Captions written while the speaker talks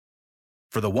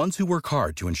For the ones who work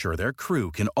hard to ensure their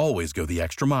crew can always go the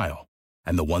extra mile,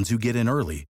 and the ones who get in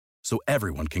early so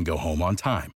everyone can go home on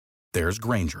time, there's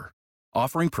Grainger,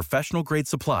 offering professional-grade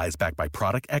supplies backed by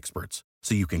product experts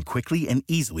so you can quickly and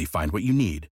easily find what you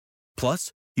need.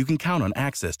 Plus, you can count on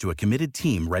access to a committed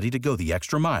team ready to go the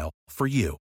extra mile for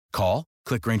you. Call,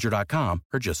 click Grainger.com,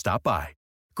 or just stop by.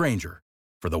 Grainger,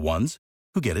 for the ones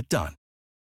who get it done.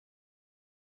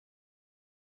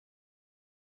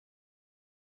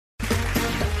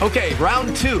 Okay,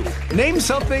 round two. Name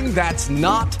something that's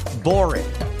not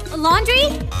boring. A laundry?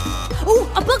 Ooh,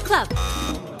 a book club.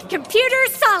 Computer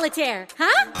solitaire,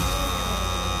 huh?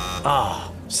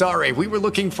 Ah, oh, sorry, we were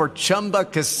looking for Chumba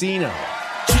Casino.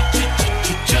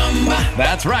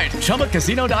 That's right,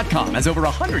 ChumbaCasino.com has over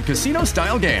 100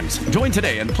 casino-style games. Join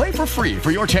today and play for free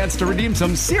for your chance to redeem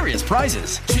some serious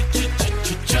prizes.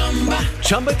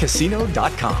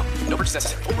 ChumbaCasino.com. No purchase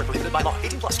necessary. Void where prohibited by law.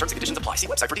 18 plus. Terms and conditions apply. See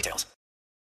website for details.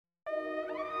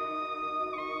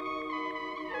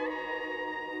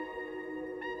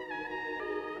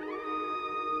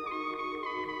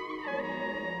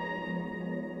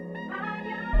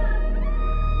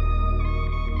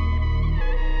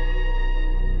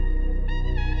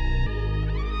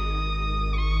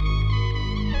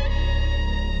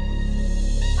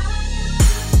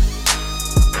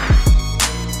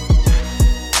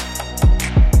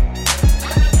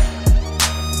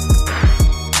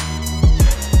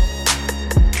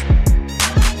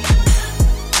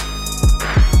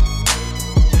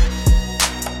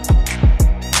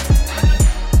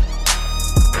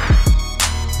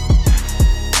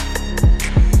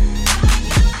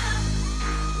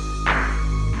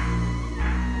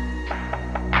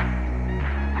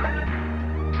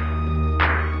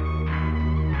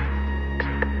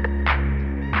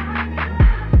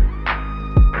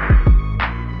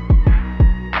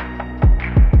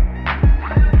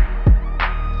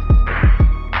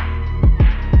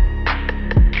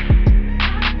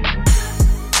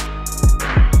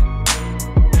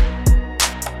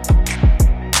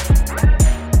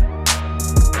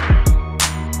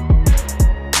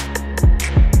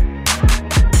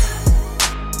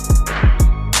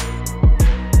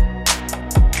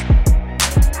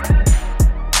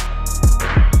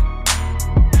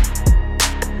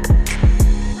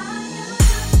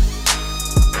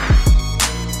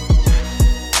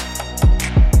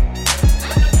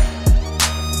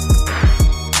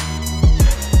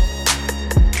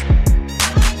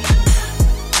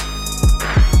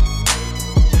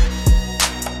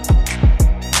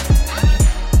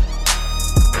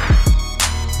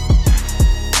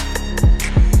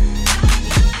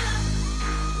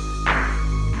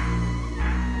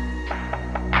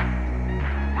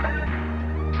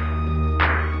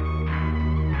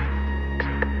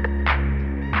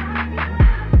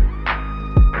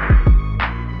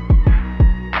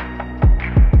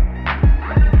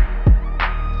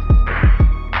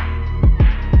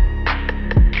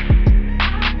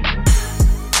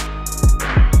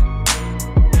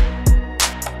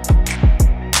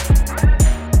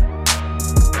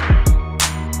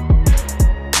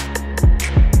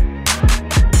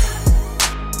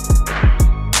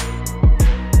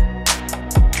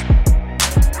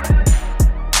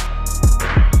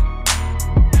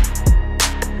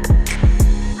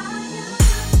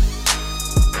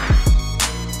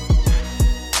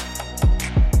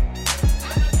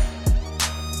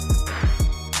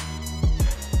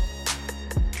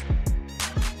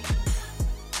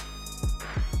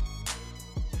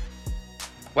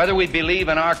 Whether we believe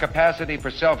in our capacity for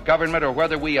self-government or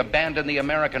whether we abandon the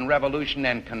American Revolution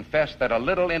and confess that a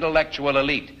little intellectual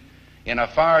elite in a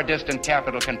far distant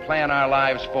capital can plan our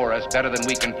lives for us better than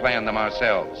we can plan them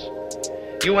ourselves.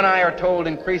 You and I are told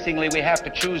increasingly we have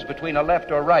to choose between a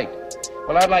left or right.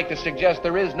 Well, I'd like to suggest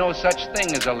there is no such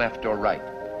thing as a left or right.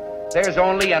 There's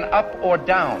only an up or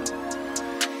down.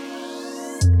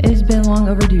 It has been long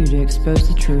overdue to expose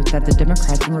the truth that the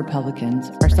Democrats and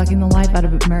Republicans are sucking the life out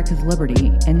of America's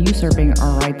liberty and usurping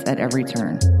our rights at every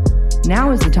turn.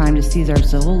 Now is the time to seize our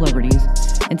civil liberties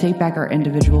and take back our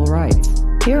individual rights.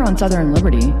 Here on Southern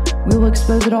Liberty, we will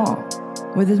expose it all.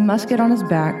 With his musket on his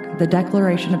back, the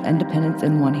Declaration of Independence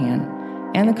in one hand,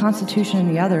 and the Constitution in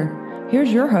the other,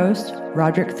 here's your host,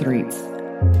 Roderick Threets.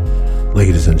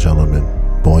 Ladies and gentlemen,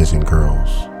 boys and girls,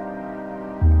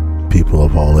 people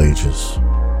of all ages,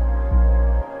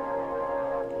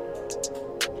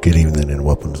 good evening and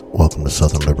welcome to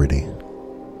Southern Liberty.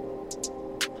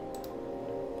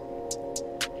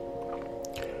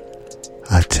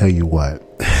 I tell you what,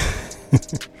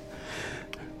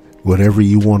 whatever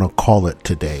you want to call it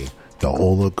today, the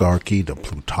oligarchy, the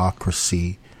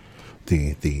plutocracy,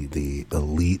 the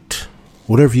elite,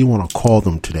 whatever you want to call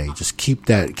them today, just keep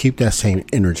that same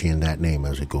energy and that name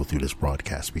as we go through this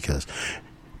broadcast, because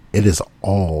they're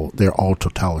all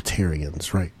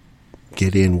totalitarians, right?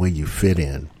 Get in where you fit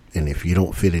in, and if you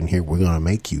don't fit in here, we're gonna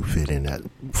make you fit in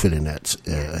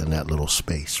that little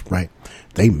space, right?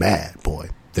 They mad, boy.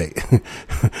 They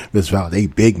Miss Val, they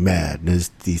big mad. These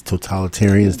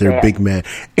totalitarians, they're big mad,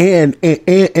 and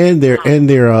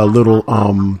their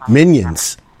little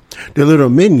minions. Their little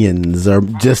minions are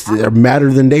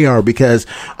madder than they are, because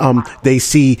they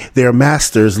see their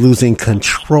masters losing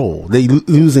control. They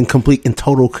losing complete and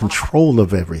total control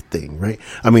of everything, right?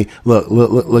 I mean,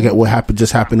 look at what happened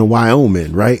in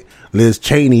Wyoming, right? Liz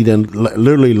Cheney then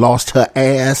literally lost her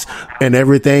ass and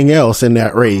everything else in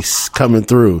that race coming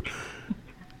through.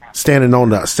 Standing on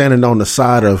the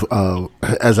side of,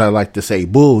 as I like to say,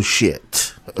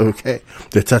 bullshit. Okay,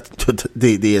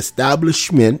 the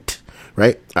establishment,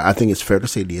 right? I think it's fair to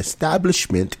say the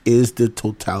establishment is the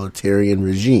totalitarian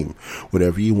regime,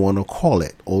 whatever you want to call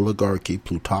it, oligarchy,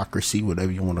 plutocracy,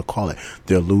 whatever you want to call it.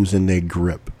 They're losing their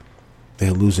grip.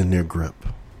 They're losing their grip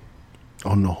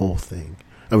on the whole thing.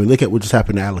 I mean, look at what just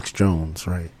happened to Alex Jones,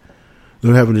 right?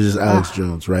 Look what happened to just Alex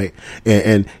Jones, right?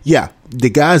 And yeah, the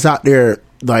guys out there,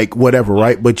 like, whatever,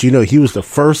 right? But, he was the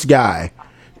first guy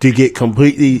to get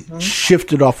completely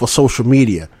shifted off of social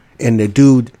media. And the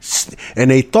dude,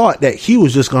 and they thought that he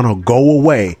was just going to go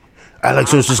away.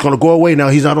 Alex was just going to go away. Now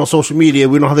he's not on social media.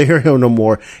 We don't have to hear him no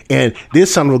more. And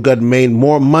this son of a gun made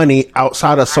more money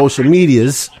outside of social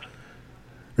medias,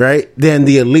 right, than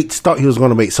the elites thought he was going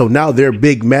to make. So now they're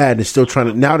big mad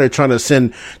and now they're trying to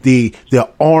send the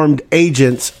armed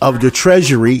agents of the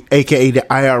Treasury, aka the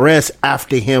IRS,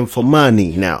 after him for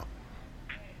money now.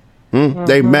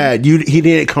 They mad. He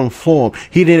didn't conform.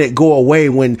 He didn't go away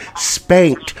when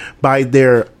spanked by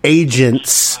their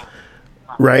agents,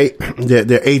 right?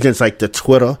 Their agents like the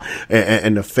Twitter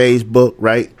and the Facebook,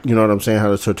 right? You know what I'm saying? How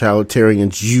the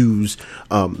totalitarians use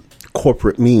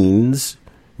corporate means,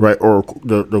 right? Or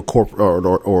the corporate,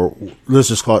 or let's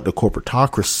just call it the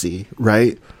corporatocracy,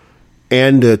 right?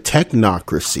 And the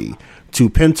technocracy to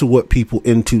pencil what people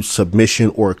into submission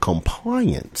or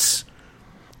compliance.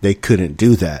 They couldn't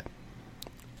do that.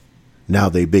 Now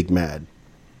they big mad.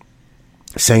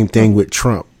 Same thing with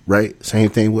Trump, right? Same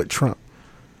thing with Trump,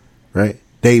 right?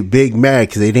 They big mad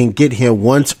because they didn't get him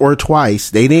once or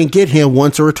twice. They're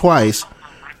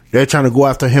trying to go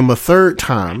after him a third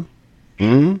time.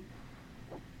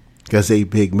 Because they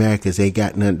big mad because they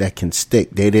got nothing that can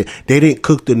stick. They didn't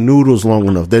cook the noodles long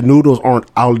enough. Their noodles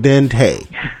aren't al dente.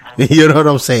 You know what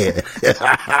I'm saying?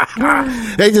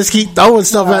 They just keep throwing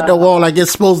stuff at the wall like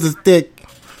it's supposed to stick.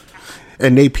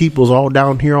 And they people's all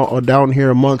down here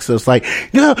amongst us, like,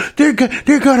 no, they're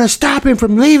gonna stop him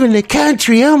from leaving the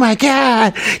country. Oh my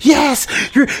God, yes,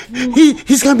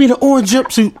 he's gonna be in an orange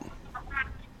jumpsuit.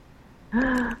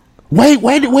 Wait.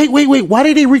 Why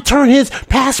did he return his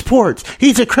passports?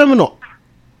 He's a criminal.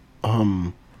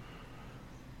 You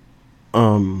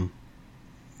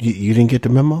didn't get the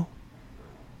memo?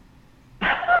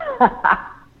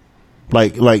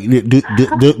 Like,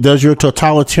 does your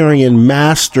totalitarian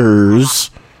masters,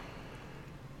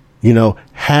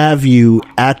 have you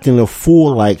acting a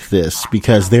fool like this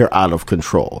because they're out of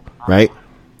control, right?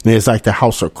 And it's like the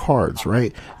house of cards,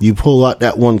 right? You pull out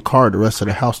that one card, the rest of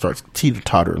the house starts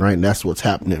teeter-tottering, right? And that's what's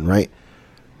happening, right?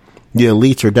 The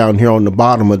elites are down here on the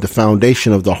bottom of the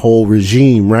foundation of the whole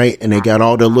regime, right? And they got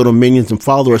all their little minions and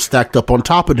followers stacked up on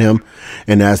top of them.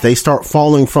 And as they start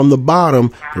falling from the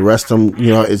bottom, the rest of them,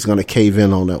 is going to cave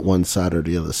in on that one side or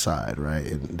the other side, right?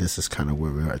 And this is kind of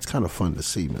where we are. It's kind of fun to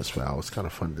see, Miss Val. It's kind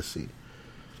of fun to see.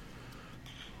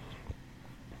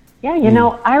 Yeah,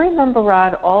 I remember,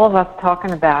 Rod, all of us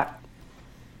talking about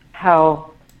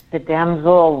how the Dems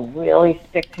all really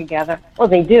stick together. Well,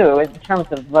 they do in terms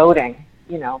of voting.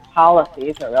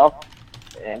 Policies, or else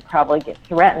it probably get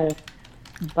threatened.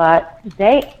 But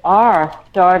they are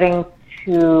starting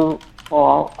to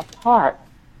fall apart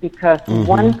because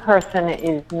one person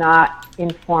is not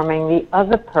informing the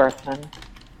other person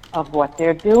of what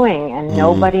they're doing, and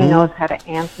nobody knows how to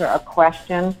answer a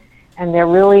question, and they're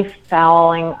really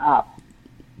fouling up.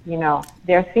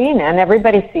 They're seeing it, and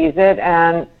everybody sees it,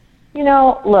 and,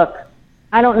 look,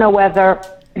 I don't know whether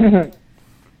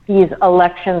these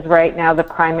elections right now, the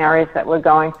primaries that we're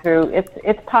going through,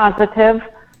 it's positive,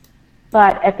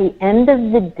 but at the end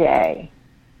of the day,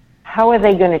 how are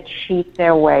they going to cheat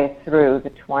their way through the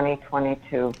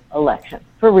 2022 election?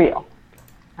 For real.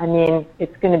 I mean,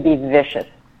 it's going to be vicious.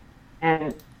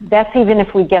 And that's even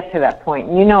if we get to that point.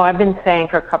 I've been saying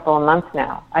for a couple of months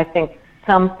now, I think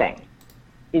something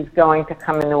is going to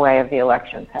come in the way of the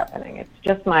elections happening. It's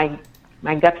just my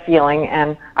my gut feeling,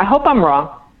 and I hope I'm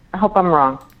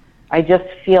wrong. I just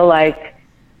feel like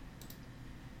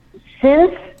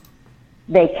since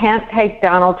they can't take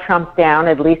Donald Trump down,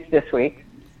 at least this week,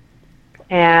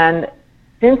 and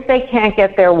since they can't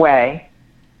get their way,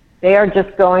 they are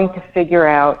just going to figure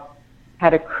out how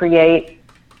to create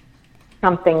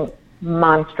something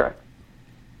monstrous,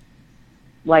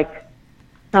 like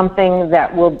something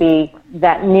that will be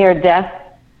that near-death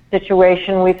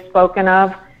situation we've spoken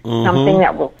of, something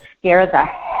that will scare the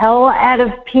hell out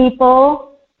of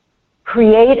people,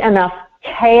 create enough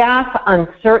chaos,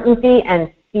 uncertainty,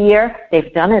 and fear.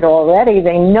 They've done it already.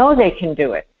 They know they can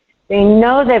do it. They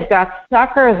know they've got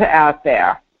suckers out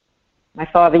there. My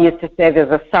father used to say there's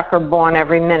a sucker born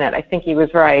every minute. I think he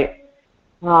was right.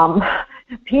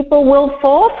 People will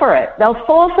fall for it. They'll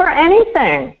fall for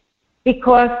anything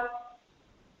because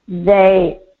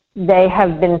they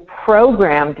have been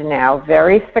programmed now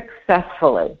very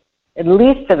successfully, at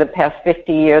least for the past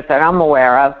 50 years that I'm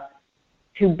aware of,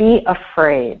 to be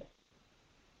afraid.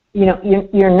 You know,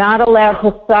 you're not allowed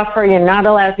to suffer. You're not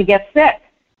allowed to get sick,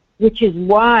 which is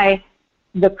why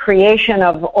the creation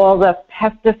of all the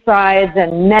pesticides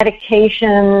and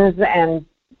medications and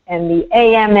the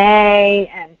AMA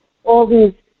and all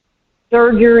these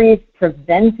surgeries,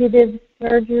 preventative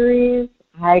surgeries,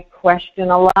 I question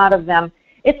a lot of them.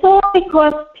 It's all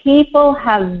because people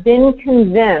have been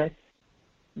convinced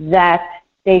that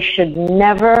they should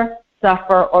never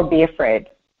suffer or be afraid.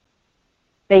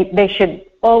 They should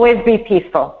always be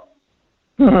peaceful.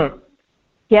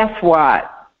 Guess what?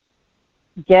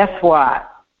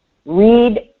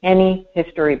 Read any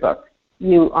history book.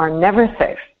 You are never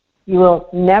safe. You will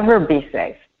never be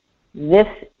safe. This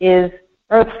is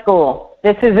Earth School.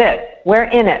 This is it. We're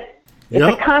in it. It's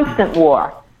a constant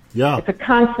war. Yeah. It's a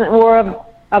constant war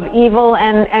of evil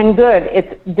and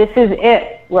good. This is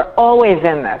it. We're always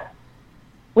in this.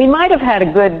 We might have had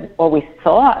a good, or we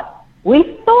thought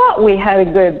we had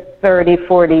a good 30,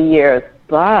 40 years,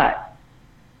 but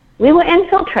we were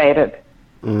infiltrated.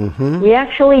 We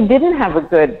actually didn't have a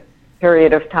good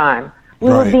period of time. We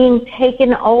were being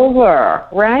taken over,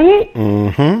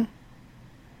 right?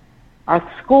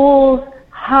 Our schools,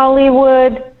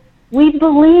 Hollywood, we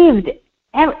believed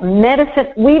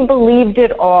medicine, we believed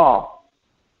it all.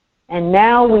 And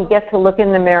now we get to look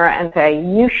in the mirror and say,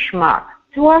 you schmuck,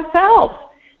 to ourselves.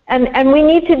 And we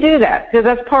need to do that, because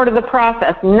that's part of the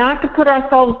process, not to put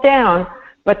ourselves down,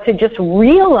 but to just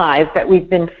realize that we've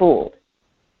been fooled.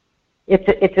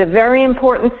 It's a very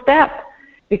important step,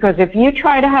 because if you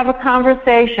try to have a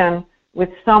conversation with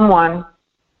someone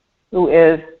who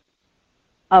is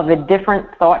of a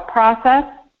different thought process,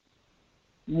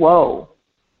 whoa,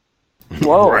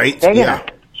 right? They're going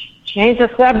to change the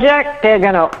subject. They're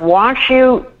going to wash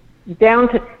you down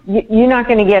to, you're not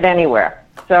going to get anywhere.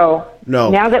 So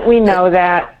now that we know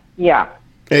that,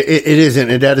 It isn't,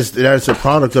 and that is a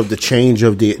product of the change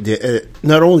of the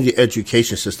not only the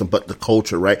education system but the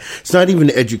culture, right? It's not even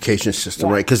the education system,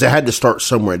 right? Because it had to start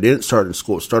somewhere. It didn't start in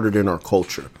school; it started in our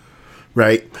culture,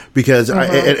 right? Because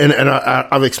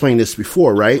I've explained this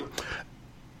before, right?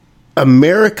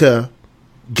 America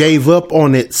gave up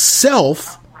on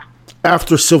itself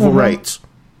after civil rights.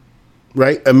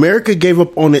 Right? America gave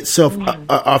up on itself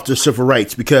after civil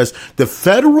rights because the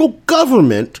federal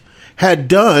government had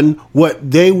done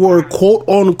what they were, quote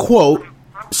unquote,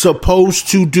 supposed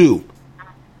to do.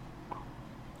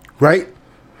 Right?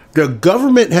 The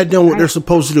government had done what they're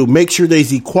supposed to do. Make sure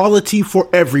there's equality for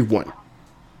everyone.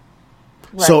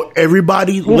 Right. So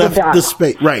everybody left the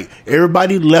space. Right.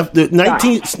 Everybody left the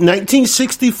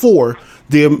 1964.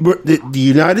 The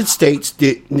United States,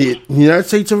 the United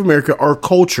States of America, our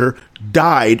culture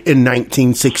died in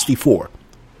 1964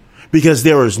 because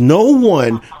there was no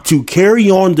one to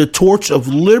carry on the torch of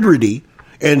liberty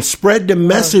and spread the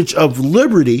message of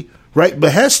liberty, right?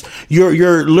 Behest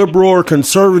your liberal or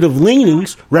conservative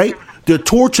leanings, right? The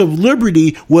torch of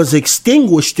liberty was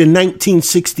extinguished in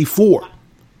 1964.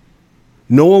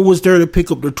 No one was there to pick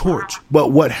up the torch.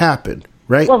 But what happened?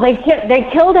 Right. Well, they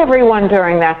killed everyone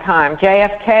during that time.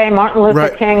 JFK, Martin Luther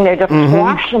King, they just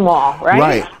squashed them all,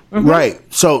 right? Right.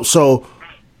 So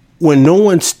when no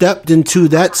one stepped into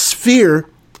that sphere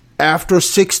after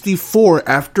 64,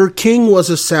 after King was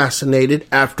assassinated,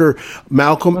 after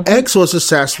Malcolm X was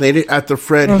assassinated, after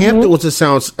Fred Hampton was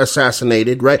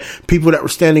assassinated, right? People that were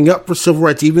standing up for civil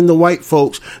rights, even the white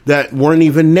folks that weren't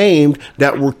even named,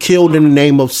 that were killed in the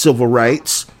name of civil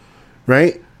rights,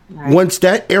 right? Right. Once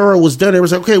that era was done, it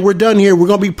was like, okay, we're done here. We're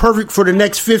going to be perfect for the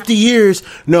next 50 years.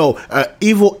 No,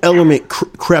 evil element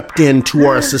crept into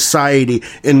our society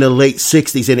in the late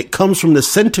 60s, and it comes from the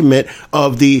sentiment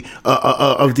of the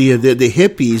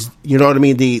hippies. You know what I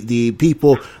mean? The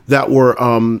people that were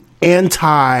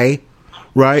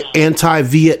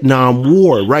anti-Vietnam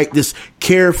War, right? This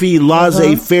carefree,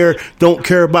 laissez-faire, don't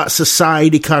care about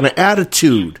society kind of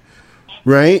attitude,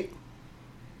 right?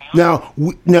 Now,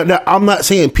 I'm not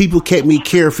saying people can't be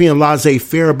carefree and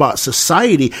laissez-faire about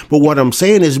society, but what I'm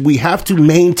saying is we have to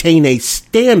maintain a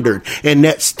standard, and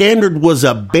that standard was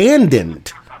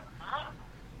abandoned,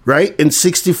 right? Between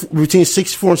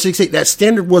 64 and 68, that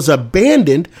standard was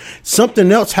abandoned.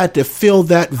 Something else had to fill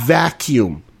that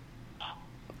vacuum.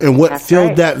 And what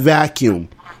filled that vacuum?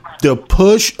 The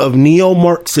push of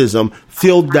neo-Marxism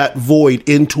filled that void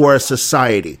into our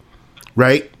society,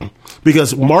 right?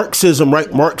 Because Marxism,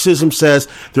 right? Marxism says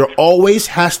there always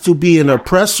has to be an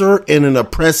oppressor and an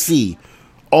oppressee.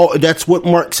 That's what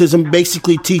Marxism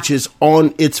basically teaches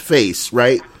on its face,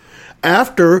 right?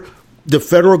 After the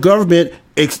federal government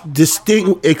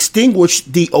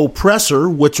extinguished the oppressor,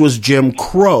 which was Jim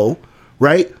Crow,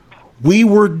 right? We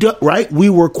were right? We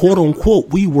were, quote unquote,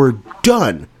 we were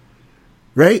done,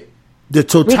 right? The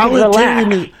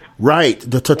totalitarianism,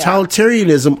 the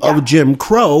totalitarianism of Jim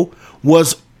Crow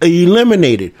was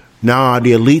eliminated. Nah,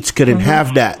 the elites couldn't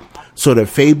have that. So the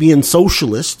Fabian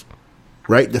socialists,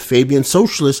 right? The Fabian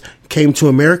socialists came to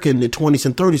America in the 20s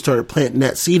and 30s, started planting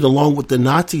that seed along with the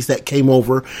Nazis that came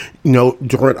over,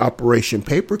 during Operation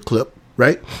Paperclip,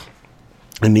 right?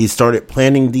 And he started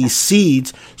planting these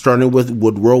seeds, starting with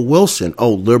Woodrow Wilson.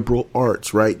 Oh, liberal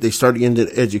arts, right? They started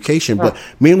into education. But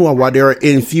meanwhile, while they were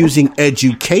infusing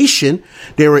education,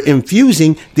 they were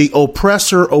infusing the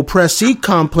oppressor-oppressee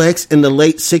complex in the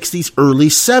late 60s, early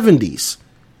 70s.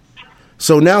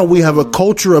 So now we have a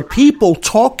culture of people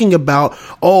talking about,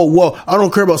 oh, well, I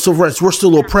don't care about civil rights. We're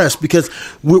still oppressed because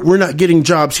we're not getting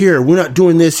jobs here. We're not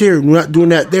doing this here. We're not doing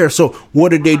that there. So what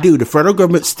did they do? The federal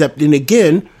government stepped in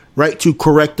again, right, to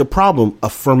correct the problem.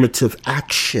 Affirmative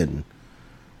action,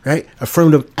 right?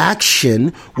 Affirmative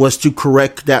action was to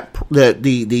correct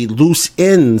the loose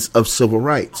ends of civil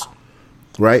rights,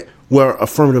 right? Where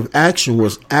affirmative action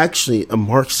was actually a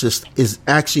Marxist, is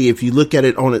actually, if you look at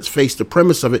it on its face, the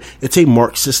premise of it, it's a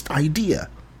Marxist idea,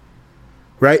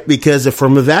 right? Because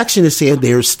affirmative action is saying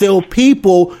there's still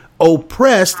people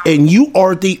oppressed and you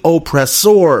are the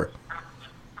oppressor.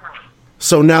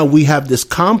 So now we have this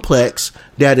complex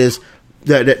that is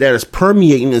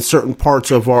permeating in certain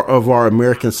parts of our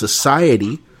American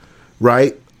society,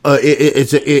 right?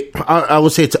 I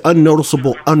would say it's an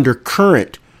unnoticeable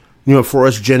undercurrent, for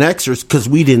us Gen Xers, because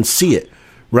we didn't see it,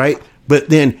 right? But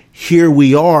then here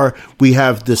we are. We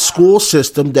have the school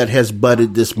system that has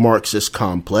budded this Marxist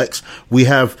complex. We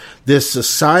have this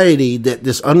society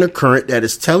this undercurrent that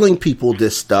is telling people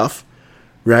this stuff.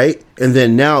 Right, and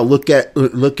then now look at the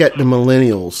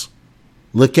millennials,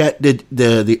 look at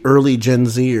the early Gen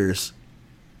Zers,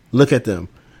 look at them.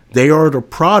 They are the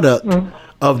product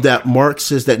of that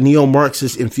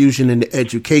neo-Marxist infusion into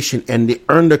education and the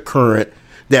undercurrent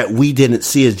that we didn't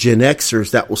see as Gen Xers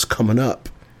that was coming up.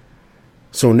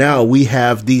 So now we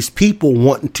have these people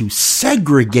wanting to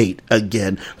segregate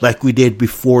again, like we did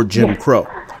before Jim Crow,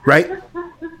 right?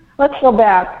 Let's go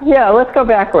back. Yeah, let's go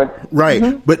backwards.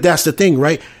 Right, but that's the thing,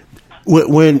 right?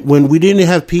 When we didn't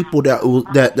have people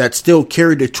that still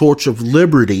carried the torch of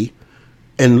liberty,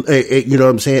 and you know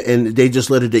what I'm saying, and they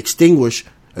just let it extinguish.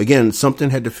 Again,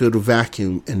 something had to fill the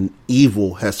vacuum, and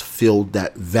evil has filled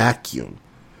that vacuum.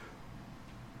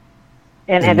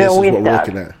 And it always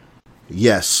does.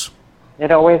 Yes,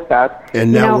 it always does.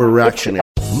 And now we're reactionary.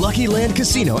 Lucky Land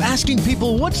Casino, asking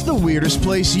people, what's the weirdest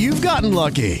place you've gotten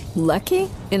lucky? Lucky?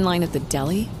 In line at the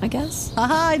deli, I guess?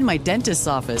 Aha, in my dentist's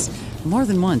office. More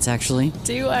than once, actually.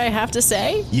 Do I have to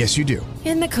say? Yes, you do.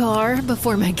 In the car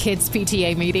before my kids'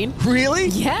 PTA meeting. Really?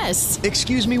 Yes.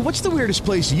 Excuse me, what's the weirdest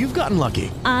place you've gotten lucky?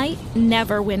 I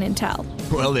never win and tell.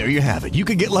 Well, there you have it. You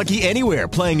can get lucky anywhere,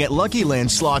 playing at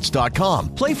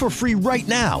LuckyLandSlots.com. Play for free right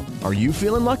now. Are you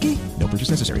feeling lucky? No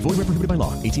purchase necessary. Void where prohibited by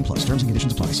law. 18+. Terms and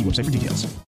conditions apply. See website for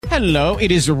details. Hello,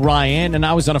 it is Ryan, and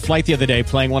I was on a flight the other day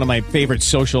playing one of my favorite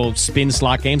social spin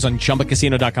slot games on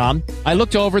ChumbaCasino.com. I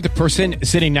looked over at the person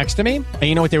sitting next to me, and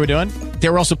you know what they were doing? They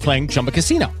were also playing Chumba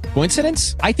Casino.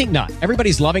 Coincidence? I think not.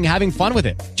 Everybody's loving having fun with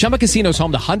it. Chumba Casino is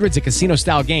home to hundreds of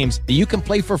casino-style games that you can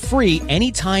play for free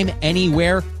anytime,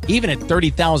 anywhere, even at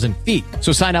 30,000 feet.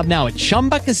 So sign up now at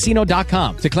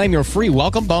ChumbaCasino.com to claim your free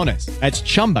welcome bonus. That's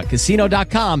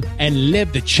ChumbaCasino.com and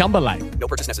live the Chumba life. No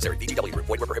purchase necessary. VGW. Void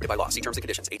where prohibited by law. See terms and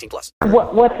conditions. 18+.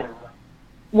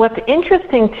 what's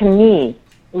interesting to me,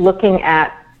 looking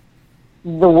at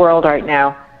the world right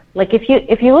now, like if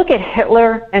you look at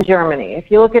Hitler and Germany, if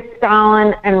you look at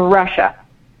Stalin and Russia,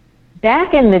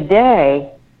 back in the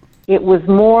day, it was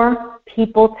more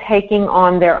people taking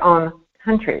on their own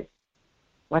countries.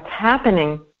 What's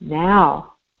happening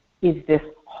now is this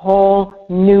whole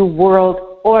new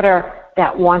world order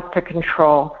that wants to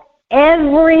control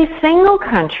every single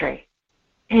country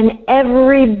and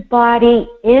everybody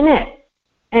in it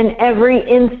and every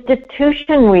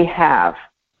institution we have.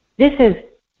 This is,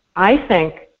 I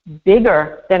think,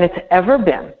 bigger than it's ever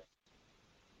been.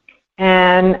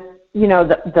 And, you know,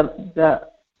 the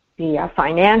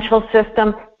financial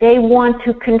system, they want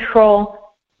to control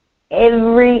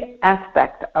every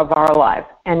aspect of our lives,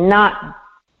 and not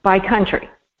by country,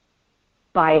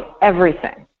 by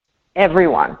everything,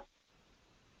 everyone.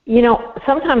 You know,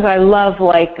 sometimes I love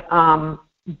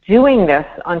doing this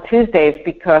on Tuesdays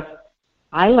because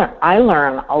I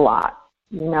learn a lot.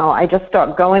 You know, I just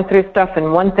start going through stuff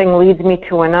and one thing leads me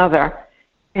to another.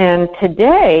 And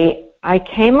today I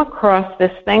came across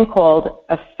this thing called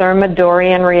a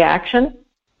Thermidorian reaction.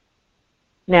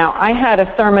 Now, I had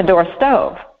a Thermidor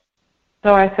stove.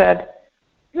 So I said,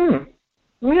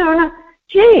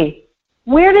 gee,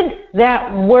 where did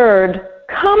that word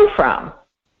come from?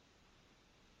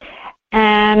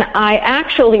 And I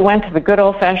actually went to the good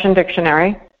old-fashioned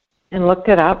dictionary and looked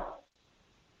it up.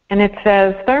 And it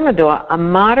says, Thermidor, a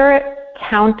moderate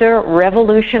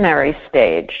counter-revolutionary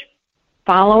stage,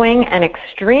 following an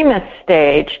extremist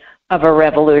stage of a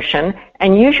revolution,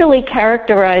 and usually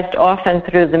characterized often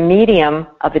through the medium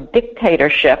of a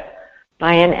dictatorship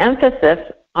by an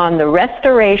emphasis on the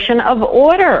restoration of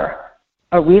order,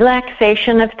 a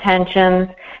relaxation of tensions,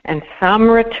 and some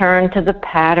return to the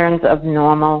patterns of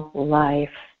normal life.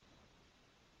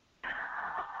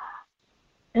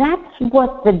 That's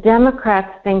what the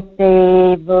Democrats think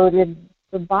they voted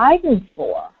for Biden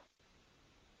for.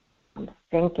 I'm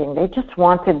thinking they just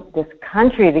wanted this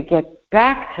country to get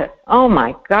back to, oh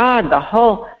my God, the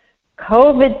whole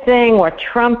COVID thing, what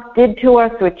Trump did to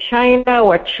us with China,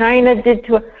 what China did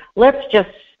to us. Let's just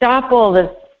stop all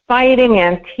this fighting,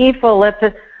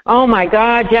 Antifa, oh my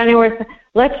God, January,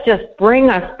 let's just bring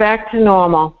us back to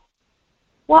normal.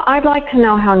 Well, I'd like to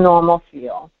know how normal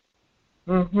feels.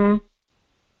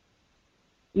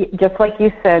 Just like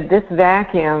you said, this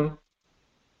vacuum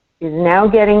is now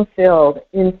getting filled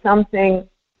in something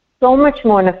so much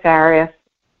more nefarious,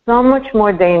 so much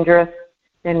more dangerous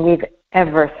than we've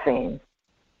ever seen.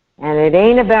 And it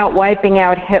ain't about wiping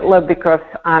out Hitler, because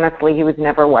honestly, he was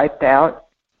never wiped out.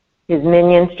 His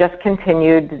minions just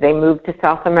continued. They moved to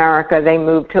South America. They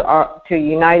moved to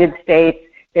United States.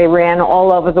 They ran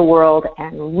all over the world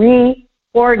and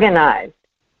reorganized.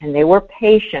 And they were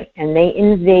patient, and they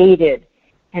invaded.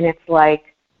 And it's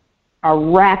like a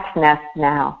rat's nest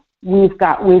now. We've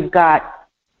got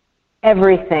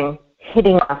everything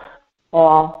hitting us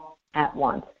all at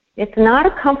once. It's not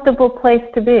a comfortable place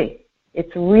to be.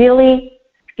 It's really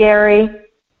scary.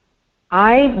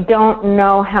 I don't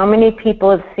know how many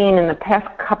people have seen in the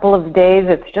past couple of days,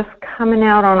 it's just coming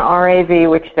out on RAV,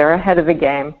 which they're ahead of the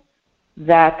game,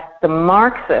 that the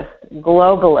Marxist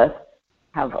globalists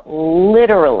have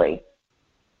literally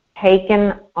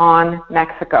taken on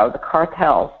Mexico, the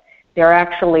cartels. They're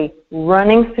actually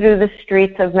running through the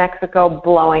streets of Mexico,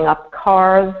 blowing up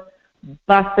cars,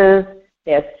 buses.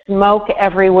 There's smoke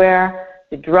everywhere.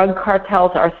 The drug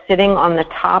cartels are sitting on the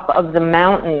top of the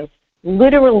mountains,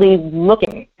 literally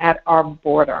looking at our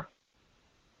border.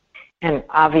 And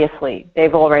obviously,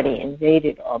 they've already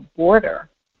invaded our border.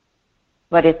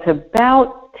 But it's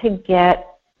about to get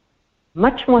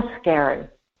much more scary.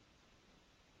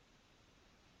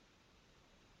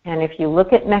 And if you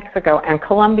look at Mexico and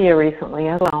Colombia recently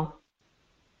as well,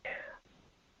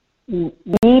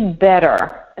 we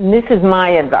better, and this is my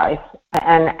advice,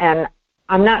 and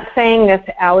I'm not saying this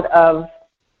out of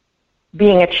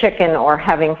being a chicken or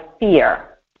having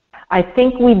fear. I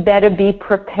think we better be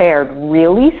prepared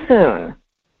really soon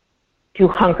to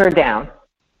hunker down.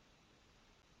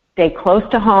 Stay close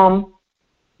to home.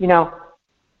 You know,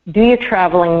 do your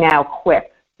traveling now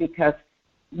quick, because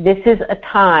this is a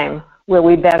time where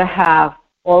we better have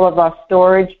all of our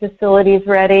storage facilities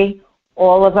ready.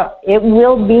 It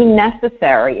will be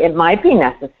necessary, it might be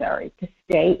necessary to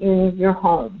stay in your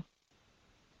home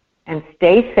and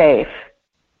stay safe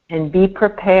and be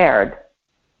prepared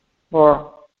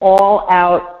for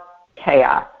all-out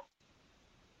chaos.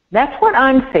 That's what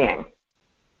I'm seeing.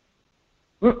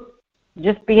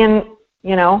 Just being,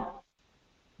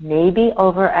 maybe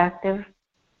overactive,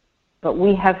 but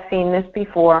we have seen this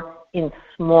before in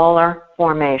smaller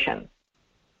formations.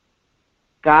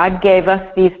 God gave us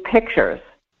these pictures,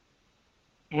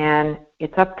 and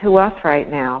it's up to us right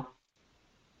now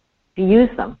to use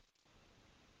them.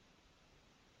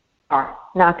 Are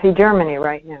Nazi Germany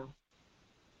right now.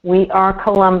 We are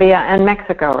Colombia and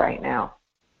Mexico right now.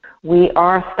 We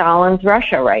are Stalin's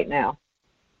Russia right now.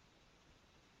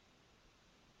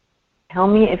 Tell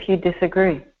me if you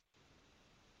disagree.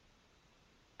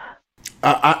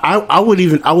 I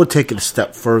would take it a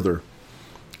step further,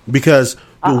 because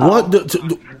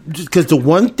the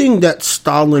one thing that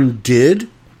Stalin did,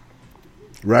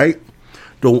 right?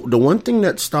 The one thing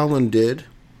that Stalin did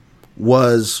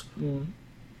was,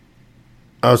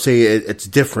 I would say it's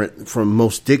different from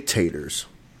most dictators,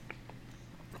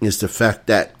 is the fact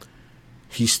that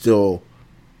he still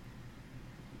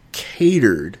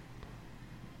catered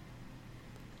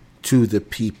to the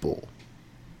people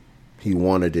he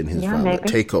wanted in his violent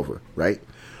takeover, right?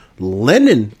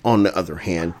 Lenin, on the other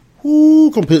hand,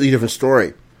 completely different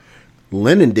story.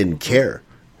 Lenin didn't care.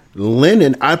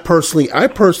 Lenin, I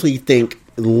personally think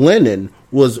Lenin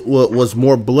was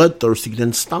more bloodthirsty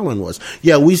than Stalin was.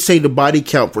 Yeah, we say the body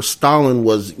count for Stalin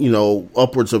was,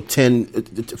 upwards of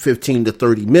 15 to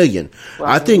 30 million. Well,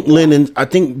 I think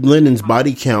Lenin's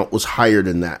body count was higher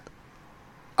than that.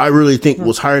 I really think it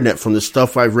was higher than that. From the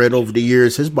stuff I've read over the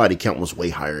years, his body count was way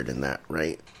higher than that,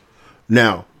 right?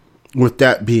 Now, with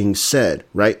that being said,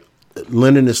 right,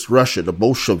 Leninist Russia, the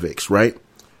Bolsheviks, right?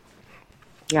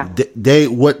 Yeah. They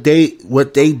literally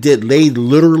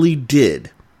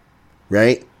did,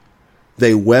 right?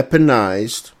 They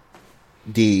weaponized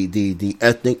the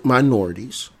ethnic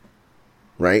minorities,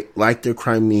 right? Like the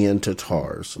Crimean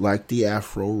Tatars, like the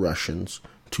Afro-Russians,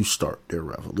 to start their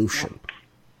revolution. Yeah.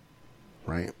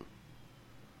 Right?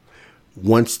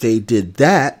 Once they did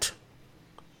that,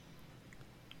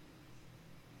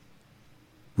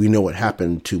 we know what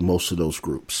happened to most of those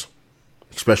groups,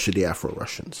 especially the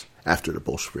Afro-Russians, after the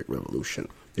Bolshevik Revolution.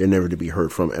 They're never to be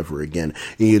heard from ever again.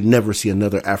 And you'd never see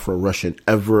another Afro-Russian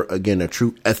ever again, a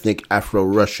true ethnic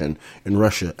Afro-Russian in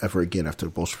Russia ever again after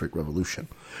the Bolshevik Revolution.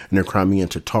 And the Crimean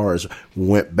Tatars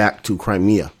went back to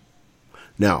Crimea.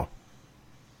 Now,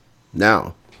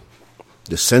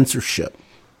 the censorship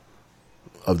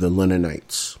of the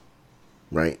Leninites,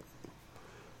 right?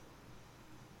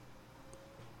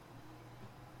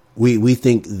 We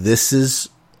think this is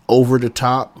over the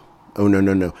top. Oh,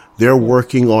 no. They're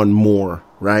working on more,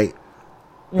 right?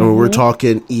 Mm-hmm. We're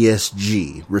talking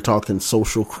ESG. We're talking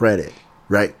social credit,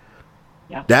 right?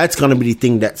 Yeah. That's going to be the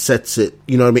thing that sets it,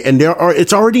 you know what I mean? And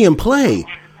it's already in play,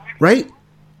 right?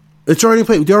 It's already in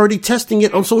play. They're already testing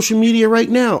it on social media right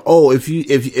now. Oh, if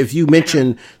you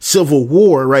mention Civil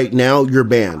War right now, you're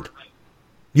banned.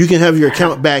 You can have your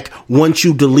account back once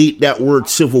you delete that word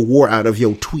Civil War out of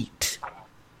your tweet.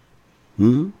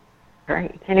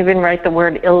 Right. You can't even write the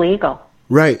word illegal.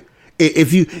 Right.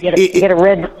 If you get a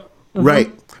red. Mm-hmm.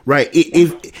 Right.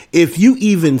 If you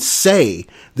even say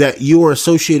that you are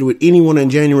associated with anyone on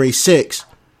January 6th,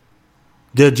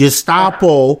 the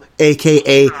Gestapo,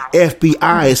 a.k.a.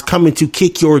 FBI, is coming to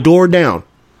kick your door down.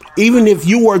 Even if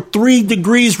you are 3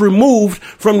 degrees removed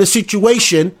from the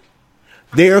situation,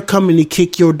 they are coming to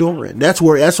kick your door in. That's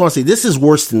why I say this is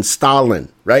worse than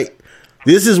Stalin, right?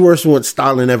 This is worse than what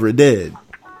Stalin ever did.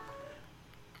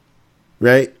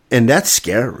 Right? And that's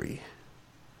scary.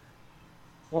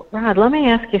 Well, Rod, let me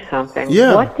ask you something.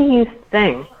 Yeah. What do you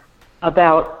think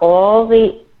about all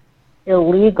the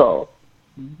illegals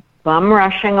bum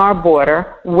rushing our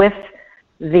border with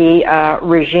the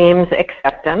regime's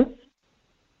acceptance?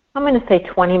 I'm going to say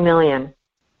 20 million.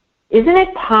 Isn't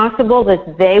it possible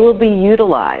that they will be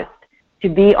utilized to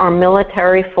be our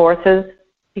military forces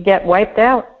to get wiped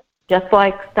out, just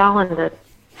like Stalin did?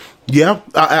 Yeah,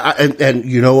 and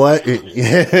you know what?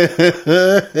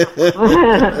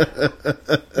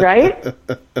 Right?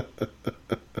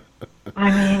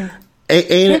 I mean,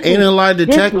 ain't a lie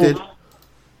detected.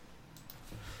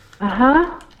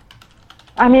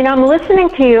 I mean, I'm listening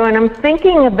to you and I'm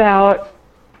thinking about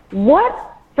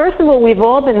first of all, we've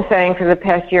all been saying for the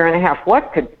past year and a half,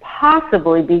 what could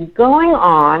possibly be going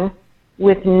on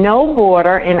with no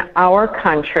border in our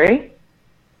country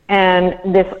and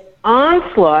this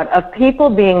onslaught of people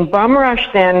being bum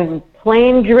rushed in,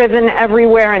 plane driven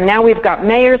everywhere, and now we've got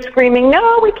mayors screaming,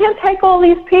 no, we can't take all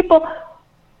these people.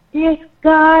 There's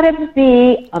got to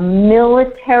be a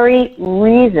military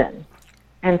reason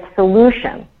and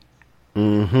solution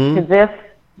to this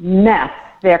mess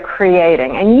they're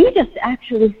creating. And you just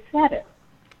actually said it.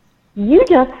 You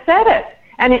just said it.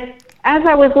 And as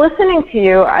I was listening to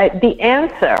you, the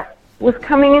answer was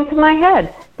coming into my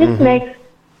head. This makes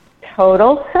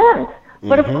total sense.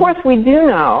 But of course we do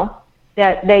know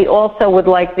that they also would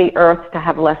like the earth to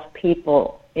have less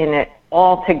people in it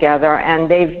altogether, and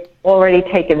they've already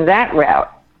taken that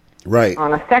route. Right.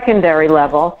 On a secondary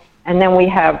level, and then we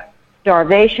have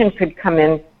starvation could come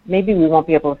in. Maybe we won't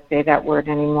be able to say that word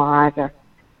anymore either,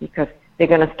 because they're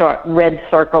going to start red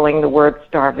circling the word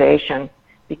starvation,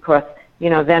 because,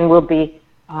 then we'll be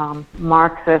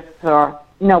Marxists, or,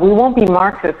 no, we won't be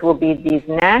Marxists, we'll be these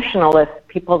nationalists,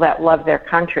 people that love their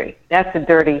country. That's a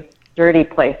dirty, dirty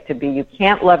place to be. You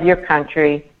can't love your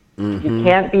country. You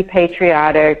can't be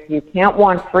patriotic. You can't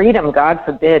want freedom, God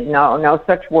forbid. No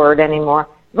such word anymore.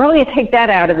 Really, take that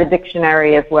out of the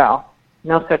dictionary as well.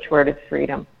 No such word as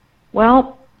freedom.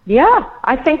 Well, yeah,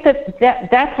 I think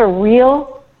that's a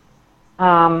real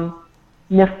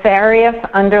nefarious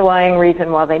underlying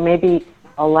reason why they may be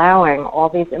allowing all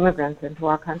these immigrants into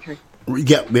our country.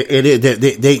 Yeah, it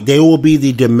is. They will be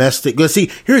the domestic. See,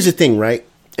 here's the thing, right?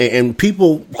 And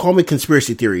people call me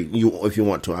conspiracy theory if you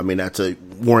want to. I mean, that's a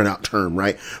worn out term,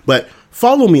 right? But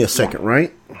follow me a second,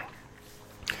 right?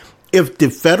 If the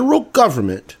federal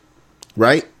government,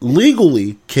 right,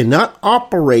 legally cannot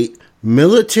operate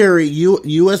military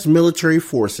U.S. military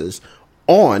forces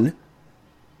on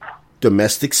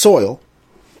domestic soil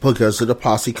because of the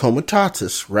posse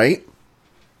comitatus, right?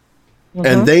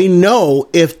 And they know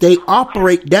if they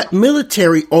operate that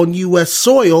military on U.S.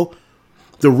 soil,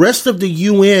 the rest of the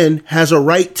UN has a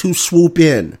right to swoop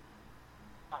in,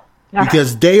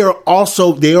 because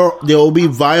they'll be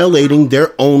violating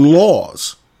their own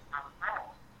laws.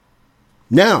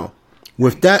 Now,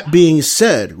 with that being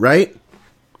said, right,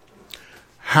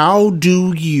 how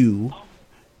do you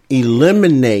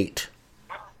eliminate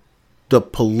the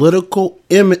political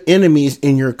enemies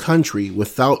in your country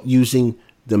without using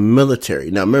the military?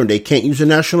 Now, remember, they can't use the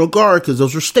National Guard because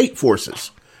those are state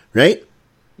forces, right?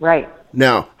 Right.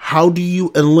 Now, how do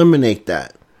you eliminate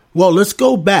that? Well, let's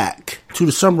go back to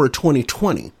the summer of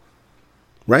 2020,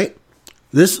 right?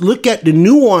 Let's look at the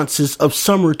nuances of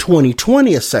summer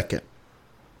 2020 a second.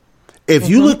 If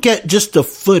you look at just the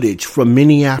footage from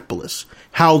Minneapolis,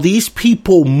 how these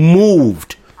people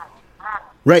moved,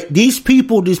 right? These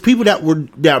people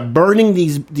that are burning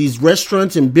these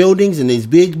restaurants and buildings and these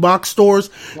big box stores,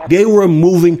 they were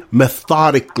moving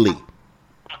methodically.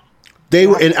 They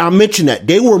were, and I mentioned that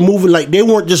they were moving like they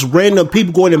weren't just random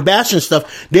people going and bashing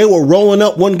stuff. They were rolling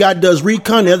up. One guy does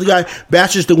recon, the other guy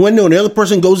bashes the window, and the other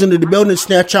person goes into the building and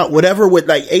snatch out whatever with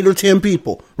like 8 or 10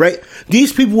 people, right?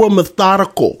 These people were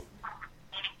methodical,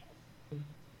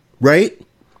 right?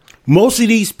 Most of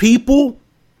these people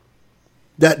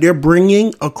that they're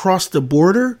bringing across the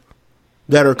border,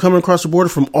 that are coming across the border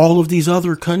from all of these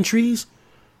other countries,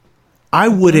 I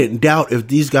wouldn't doubt if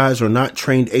these guys are not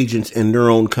trained agents in their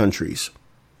own countries.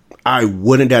 I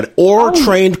wouldn't doubt it. Or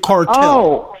trained cartel.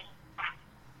 Oh,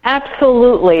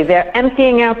 absolutely. They're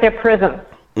emptying out their prisons.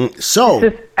 So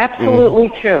this is absolutely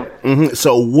true.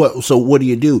 So what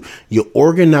do? You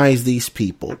organize these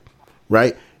people,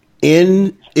 right?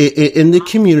 In the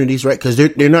communities, right? Because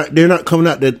they're not coming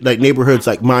out to like neighborhoods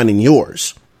like mine and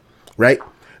yours, right?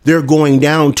 They're going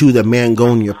down to the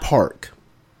Mangonia Park,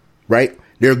 right?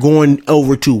 They're going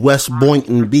over to West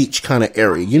Boynton Beach kind of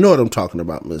area. You know what I'm talking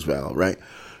about, Ms. Val, right?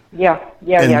 Yeah.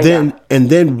 And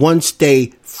then once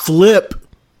they flip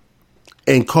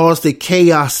and cause the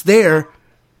chaos there,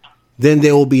 then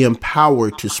they will be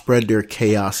empowered to spread their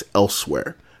chaos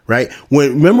elsewhere. Right?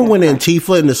 Remember when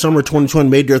Antifa in the summer of 2020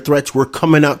 made their threats, we're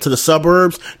coming out to the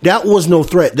suburbs? That was no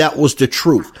threat. That was the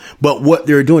truth. But what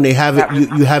they're doing, they have it,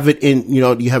 you have it in,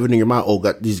 you have it in your mind. Oh,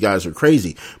 God, these guys are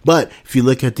crazy. But if you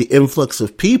look at the influx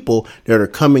of people that are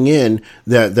coming in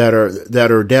that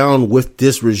are down with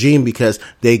this regime because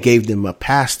they gave them a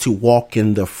pass to walk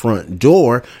in the front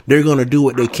door, they're going to do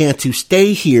what they can to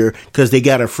stay here because they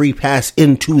got a free pass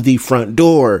into the front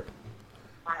door.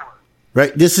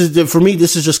 Right. For me,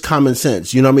 this is just common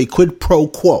sense. You know what I mean? Quid pro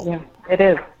quo. Yeah, it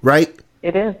is. Right?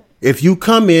 It is. If you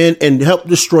come in and help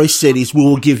destroy cities, we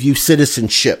will give you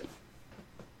citizenship.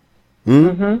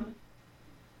 I'm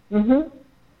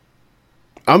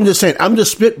just saying, I'm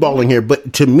just spitballing here,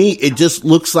 but to me, it just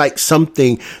looks like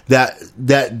something that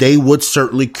they would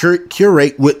certainly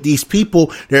curate with these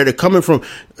people that are coming from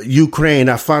Ukraine,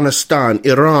 Afghanistan,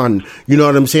 Iran. You know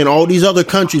what I'm saying? All these other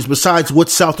countries besides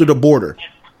what's south of the border.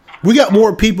 We got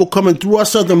more people coming through our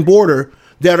southern border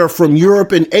that are from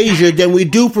Europe and Asia than we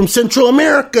do from Central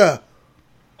America.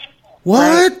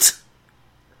 What?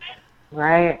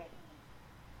 Right.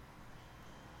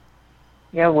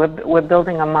 Yeah, we're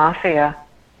building a mafia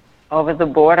over the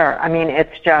border. I mean,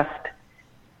 it's just,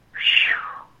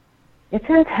 it's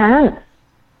intense.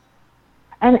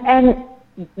 And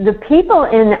the people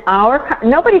in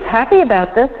nobody's happy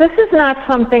about this. This is not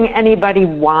something anybody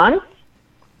wants.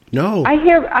 No. I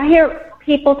hear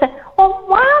people say, well,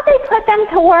 why don't they put them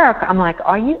to work? I'm like,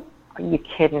 are you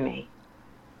kidding me?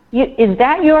 Is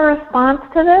that your response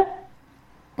to this?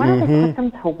 Why don't they put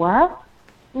them to work?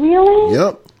 Really?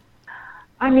 Yep.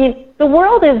 I mean, the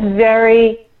world is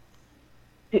very,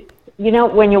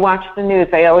 when you watch the news,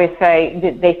 they always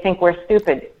say they think we're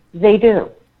stupid. They do.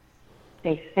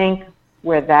 They think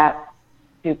we're that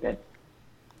stupid.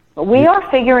 But we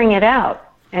are figuring it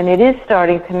out, and it is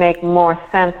starting to make more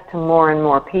sense to more and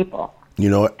more people. You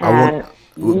know what? Go ahead.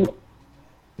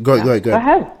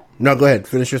 No, go ahead.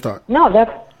 Finish your thought. No,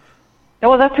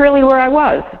 that's really where I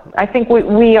was. I think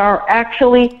we are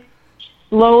actually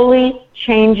slowly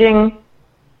changing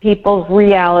people's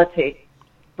reality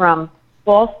from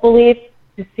false beliefs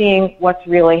to seeing what's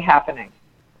really happening.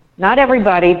 Not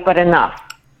everybody, but enough.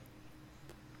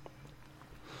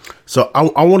 So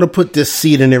I want to put this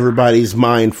seed in everybody's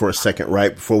mind for a second,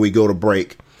 right before we go to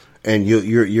break, and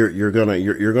you're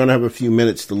gonna have a few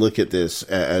minutes to look at this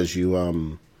as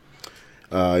you're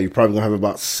probably gonna have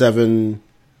about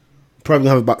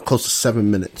close to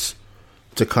 7 minutes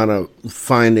to kind of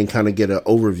find and kind of get an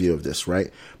overview of this,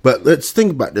 right? But let's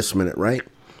think about this a minute, right?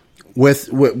 With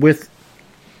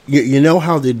you know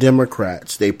how the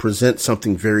Democrats, they present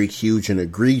something very huge and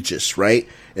egregious, right?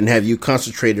 And have you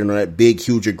concentrated on that big,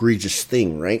 huge, egregious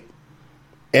thing, right?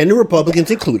 And the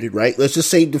Republicans included, right? Let's just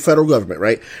say the federal government,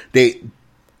 right?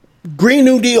 Green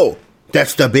New Deal.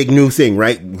 That's the big new thing,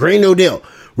 right? Green New Deal.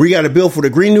 We got a bill for the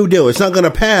Green New Deal. It's not going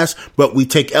to pass, but we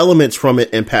take elements from it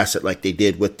and pass it like they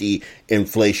did with the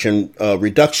Inflation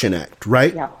Reduction Act,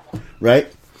 right? Yeah.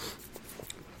 Right?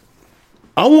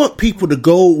 I want people to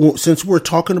go, since we're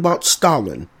talking about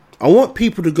Stalin, I want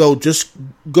people to go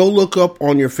look up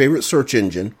on your favorite search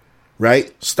engine,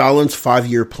 right? Stalin's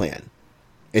 5-year plan.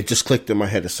 It just clicked in my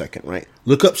head a second, right?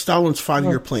 Look up Stalin's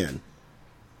 5-year plan.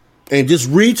 And just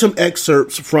read some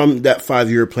excerpts from that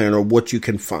 5-year plan or what you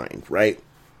can find, right?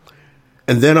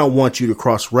 And then I want you to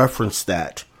cross-reference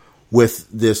that with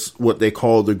this, what they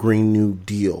call the Green New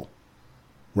Deal,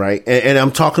 right? And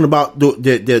I'm talking about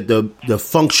the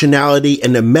functionality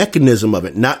and the mechanism of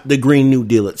it, not the Green New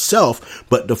Deal itself,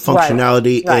 but the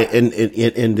functionality right. and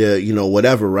the,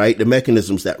 whatever, right? The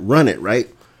mechanisms that run it, right?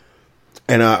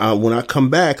 And when I come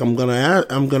back, I'm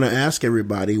gonna ask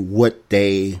everybody what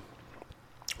they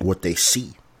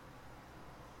see.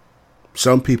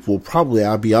 Some people probably,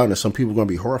 I'll be honest, some people are gonna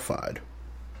be horrified.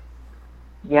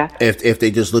 Yeah. If they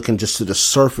just looking just to the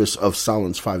surface of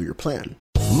Stalin's 5-year plan.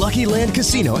 Lucky Land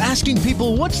Casino, asking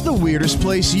people, what's the weirdest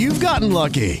place you've gotten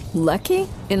lucky? Lucky?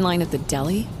 In line at the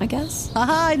deli, I guess?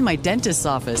 Aha, in my dentist's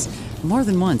office. More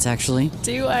than once, actually.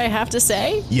 Do I have to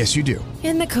say? Yes, you do.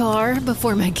 In the car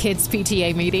before my kids'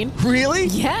 PTA meeting. Really?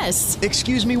 Yes.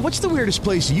 Excuse me, what's the weirdest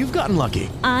place you've gotten lucky?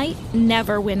 I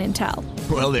never win and tell.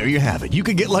 Well, there you have it. You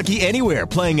can get lucky anywhere,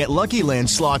 playing at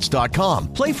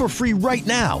LuckyLandSlots.com. Play for free right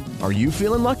now. Are you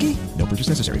feeling lucky? No purchase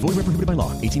necessary. Void where prohibited by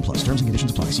law. 18+. Terms and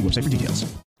conditions apply. See website for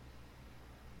details.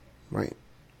 Right.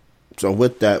 So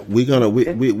with that, we're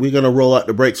gonna roll out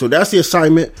the break. So that's the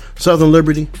assignment. Southern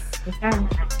Liberty.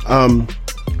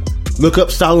 Look up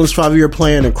Stalin's 5-year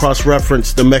plan and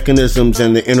cross-reference the mechanisms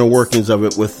and the inner workings of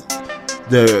it with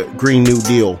the Green New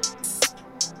Deal.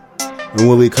 And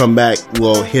when we come back,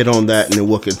 we'll hit on that, and then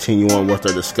we'll continue on with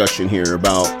our discussion here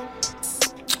about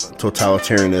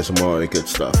totalitarianism, all that good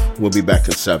stuff. We'll be back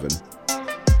in 7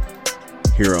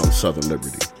 here on Southern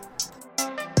Liberty.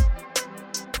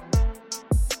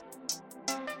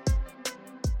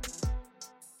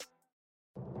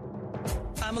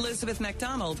 I'm Elizabeth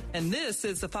MacDonald, and this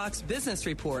is the Fox Business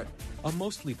Report. A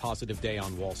mostly positive day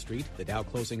on Wall Street. The Dow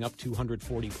closing up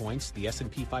 240 points, the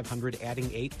S&P 500 adding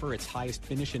 8 for its highest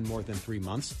finish in more than 3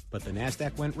 months, but the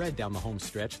Nasdaq went red down the home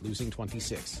stretch, losing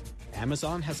 26.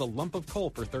 Amazon has a lump of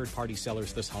coal for third-party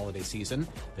sellers this holiday season.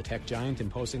 The tech giant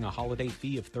imposing a holiday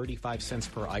fee of 35 cents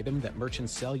per item that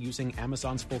merchants sell using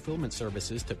Amazon's fulfillment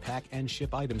services to pack and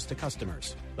ship items to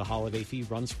customers. The holiday fee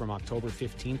runs from October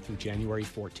 15th through January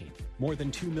 14th. More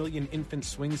than 2 million infant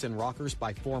swings and rockers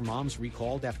by 4 moms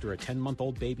recalled after a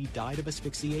 10-month-old baby died of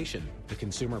asphyxiation. The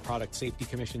Consumer Product Safety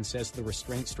Commission says the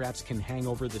restraint straps can hang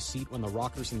over the seat when the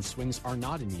rockers and swings are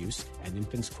not in use, and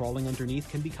infants crawling underneath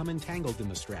can become entangled in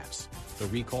the straps. The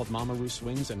recalled Mamaroo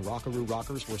swings and Rockaroo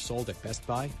rockers were sold at Best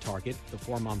Buy, Target, the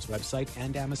 4Moms website,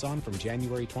 and Amazon from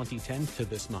January 2010 to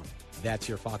this month. That's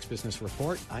your Fox Business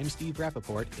Report. I'm Steve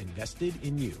Rappaport, invested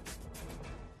in you.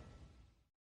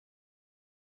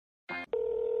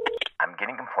 I'm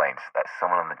getting complaints that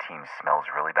someone on the team smells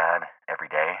really bad every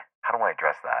day. How do I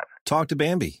address that? Talk to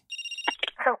Bambi.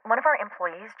 So one of our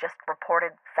employees just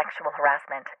reported sexual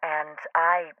harassment, and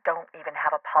I don't even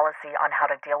have a policy on how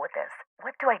to deal with this.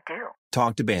 What do I do?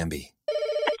 Talk to Bambi.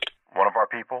 One of our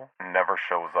people never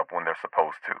shows up when they're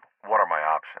supposed to. What are my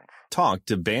options? Talk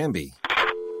to Bambi.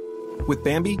 With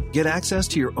Bambi, get access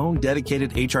to your own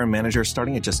dedicated HR manager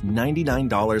starting at just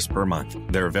 $99 per month.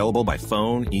 They're available by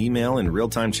phone, email, and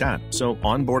real-time chat, so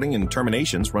onboarding and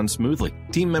terminations run smoothly.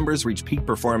 Team members reach peak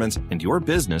performance, and your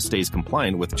business stays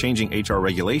compliant with changing HR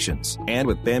regulations. And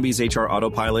with Bambi's HR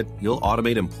Autopilot, you'll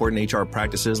automate important HR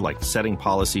practices like setting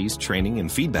policies, training,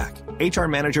 and feedback. HR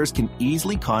managers can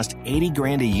easily cost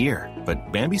 $80,000 a year,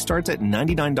 but Bambi starts at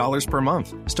 $99 per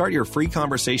month. Start your free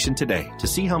conversation today to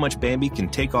see how much Bambi can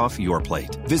take off your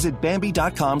plate. Visit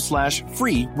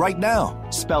Bambi.com/free right now.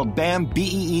 Spelled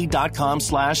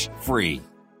BAMBEE.com/free.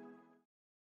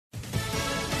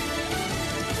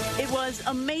 It was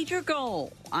a major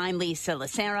goal. I'm Lisa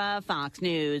Lacera, Fox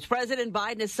News. President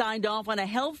Biden has signed off on a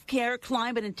health care,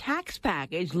 climate, and tax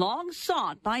package long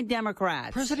sought by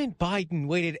Democrats. President Biden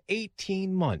waited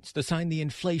 18 months to sign the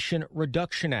Inflation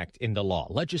Reduction Act into law,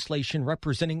 legislation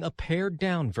representing a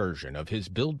pared-down version of his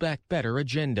Build Back Better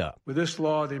agenda. With this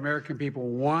law, the American people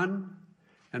won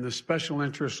and the special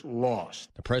interests lost.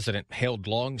 The president hailed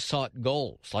long-sought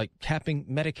goals like capping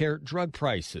Medicare drug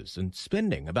prices and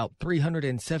spending about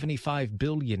 $375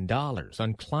 billion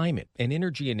on climate and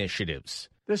energy initiatives.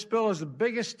 This bill is the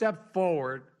biggest step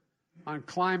forward on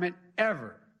climate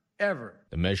ever.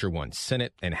 The measure won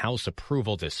Senate and House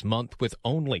approval this month with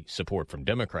only support from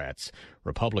Democrats.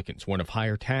 Republicans warn of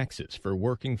higher taxes for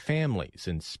working families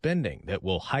and spending that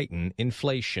will heighten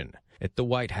inflation. At the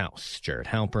White House, Jared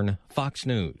Halpern, Fox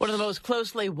News. One of the most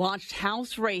closely watched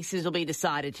House races will be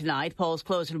decided tonight. Polls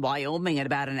close in Wyoming at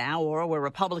about an hour, where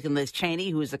Republican Liz Cheney,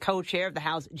 who is the co-chair of the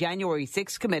House January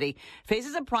 6th committee,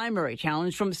 faces a primary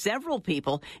challenge from several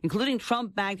people, including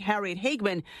Trump-backed Harriet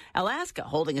Hageman. Alaska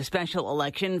holding a special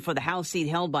election for the House seat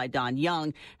held by Don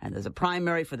Young, and there's a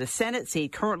primary for the Senate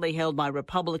seat currently held by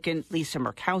Republican Lisa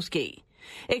Murkowski.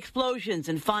 Explosions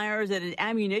and fires at an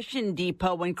ammunition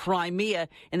depot in Crimea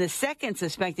in the second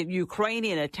suspected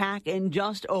Ukrainian attack in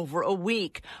just over a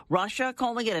week. Russia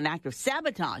calling it an act of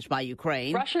sabotage by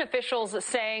Ukraine. Russian officials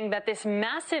saying that this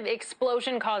massive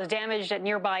explosion caused damage at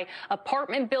nearby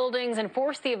apartment buildings and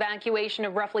forced the evacuation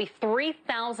of roughly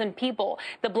 3,000 people.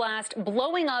 The blast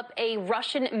blowing up a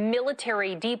Russian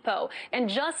military depot. And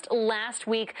just last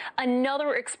week,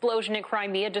 another explosion in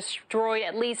Crimea destroyed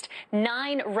at least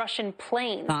 9 Russian planes.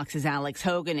 Fox's Alex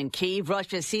Hogan in Kyiv.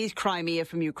 Russia seized Crimea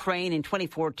from Ukraine in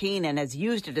 2014 and has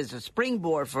used it as a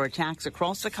springboard for attacks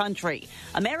across the country.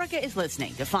 America is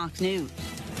listening to Fox News.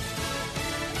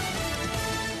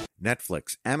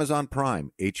 Netflix, Amazon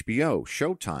Prime, HBO,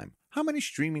 Showtime. How many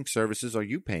streaming services are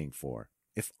you paying for?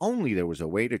 If only there was a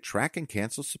way to track and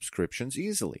cancel subscriptions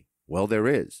easily. Well, there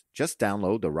is. Just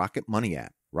download the Rocket Money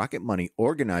app. Rocket Money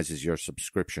organizes your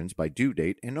subscriptions by due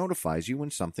date and notifies you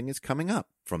when something is coming up.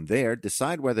 From there,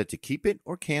 decide whether to keep it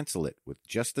or cancel it with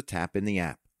just a tap in the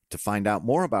app. To find out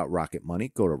more about Rocket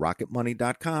Money, go to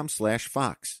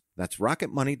rocketmoney.com/Fox. That's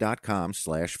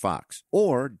rocketmoney.com/Fox.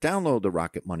 Or download the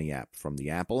Rocket Money app from the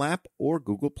Apple app or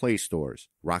Google Play stores.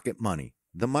 Rocket Money,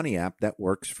 the money app that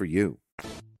works for you.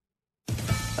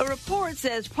 A report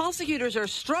says prosecutors are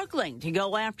struggling to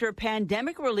go after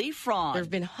pandemic relief fraud. There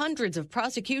have been hundreds of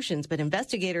prosecutions, but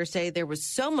investigators say there was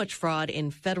so much fraud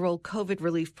in federal COVID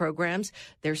relief programs,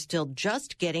 they're still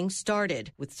just getting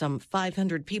started. With some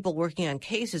 500 people working on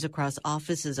cases across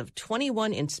offices of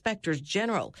 21 inspectors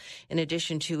general, in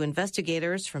addition to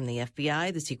investigators from the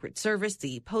FBI, the Secret Service,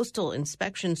 the Postal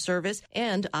Inspection Service,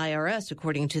 and IRS,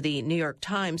 according to the New York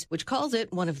Times, which calls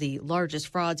it one of the largest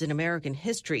frauds in American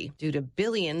history due to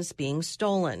billions being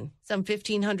stolen. Some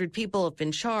 1,500 people have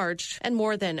been charged, and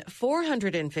more than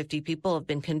 450 people have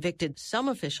been convicted. Some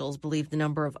officials believe the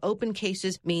number of open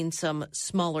cases means some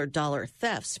smaller dollar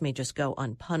thefts may just go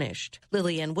unpunished.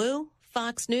 Lillian Wu,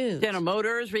 Fox News. General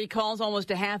Motors recalls almost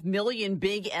 500,000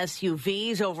 big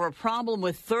SUVs over a problem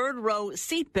with third-row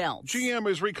seatbelts. GM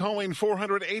is recalling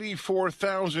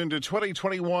 484,000 to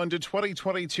 2021 to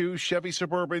 2022 Chevy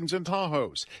Suburbans and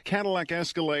Tahoes, Cadillac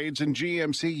Escalades, and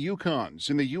GMC Yukons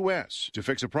in the U.S. to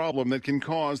fix a problem that can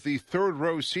cause the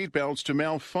third-row seatbelts to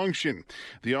malfunction.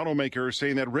 The automaker is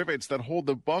saying that rivets that hold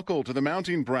the buckle to the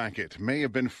mounting bracket may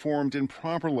have been formed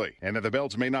improperly, and that the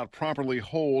belts may not properly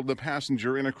hold the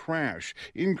passenger in a crash. crash,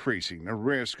 increasing the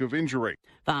risk of injury.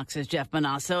 Fox's Jeff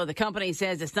Manasso. The company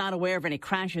says it's not aware of any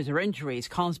crashes or injuries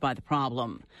caused by the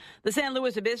problem. The San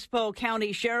Luis Obispo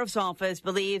County Sheriff's Office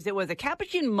believes it was a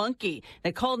capuchin monkey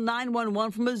that called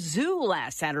 911 from a zoo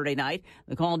last Saturday night.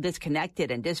 The call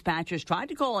disconnected and dispatchers tried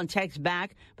to call and text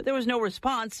back, but there was no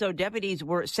response, so deputies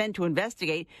were sent to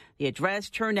investigate. The address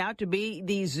turned out to be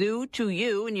the Zoo to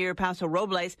You near Paso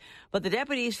Robles, but the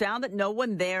deputies found that no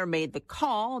one there made the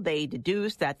call. They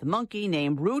deduced that the monkey,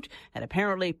 named Root, had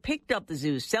apparently picked up the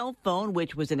zoo's cell phone,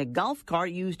 which was in a golf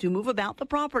cart used to move about the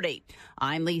property.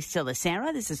 I'm Lisa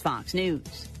Lacera. This is Fox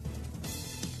News.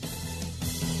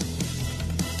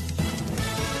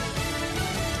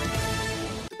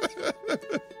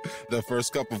 The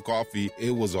first cup of coffee,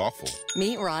 it was awful.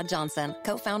 Meet Rod Johnson,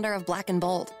 co-founder of Black &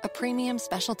 Bold, a premium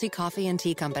specialty coffee and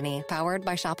tea company powered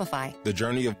by Shopify. The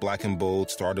journey of Black & Bold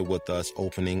started with us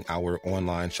opening our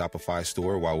online Shopify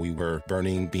store while we were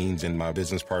burning beans in my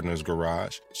business partner's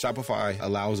garage. Shopify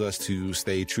allows us to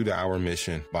stay true to our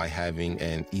mission by having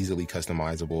an easily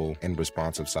customizable and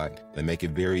responsive site. They make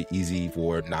it very easy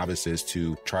for novices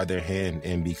to try their hand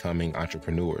in becoming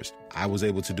entrepreneurs. I was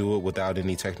able to do it without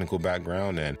any technical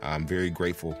background, and I'm very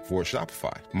grateful for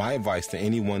Shopify. My advice to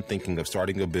anyone thinking of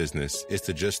starting a business is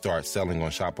to just start selling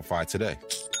on Shopify today.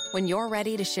 When you're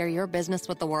ready to share your business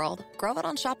with the world, grow it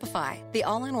on Shopify, the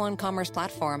all-in-one commerce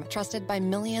platform trusted by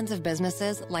millions of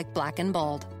businesses like Black &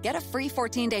 Bold. Get a free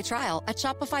 14-day trial at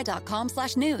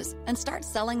shopify.com/news and start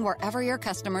selling wherever your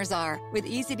customers are with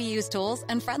easy-to-use tools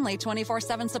and friendly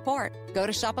 24/7 support. Go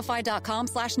to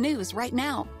shopify.com/news right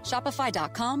now.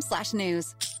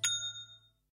 Shopify.com/news.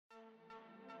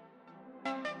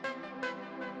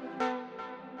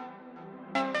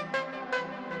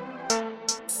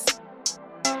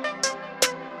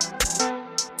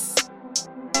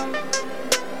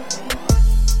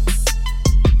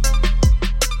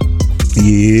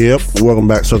 Yep, welcome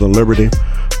back, Southern Liberty.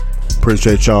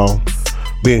 Appreciate y'all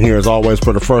being here as always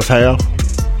for the first half.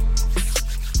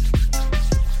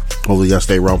 Hopefully y'all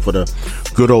stay around for the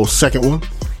good old second one.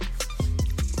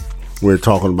 We're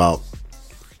talking about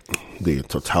the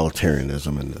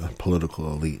totalitarianism and the political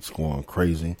elites going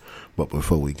crazy. But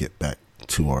before we get back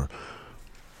to our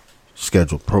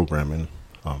scheduled programming,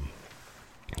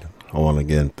 I want to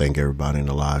again thank everybody in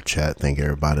the live chat. Thank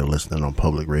everybody listening on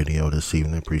public radio this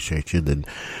evening. Appreciate you. The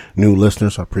new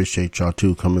listeners, I appreciate y'all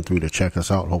too coming through to check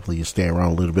us out. Hopefully you stay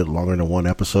around a little bit longer than one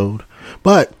episode.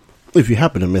 But if you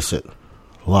happen to miss it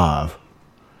live,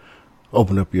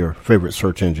 open up your favorite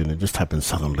search engine and just type in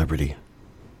Southern Liberty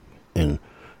and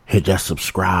hit that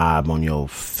subscribe on your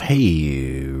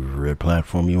favorite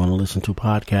platform you want to listen to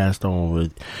podcast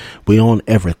on. We own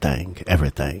everything.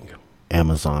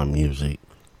 Amazon Music,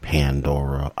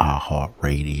 Pandora,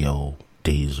 iHeartRadio,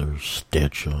 Deezer,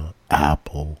 Stitcher,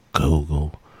 Apple,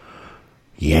 Google,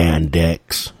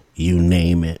 Yandex, you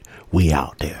name it, we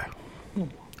out there.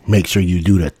 Make sure you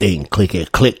do the thing. Click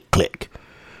it, click.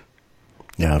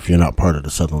 Now, if you're not part of the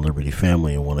Southern Liberty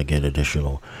family and want to get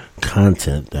additional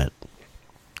content that,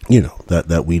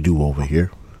 that we do over here,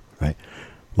 right,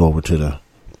 go over to the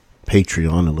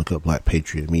Patreon and look up Black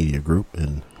Patriot Media Group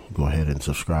and go ahead and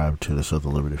subscribe to the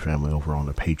Southern Liberty family over on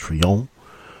the Patreon.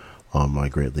 I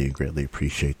greatly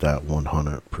appreciate that.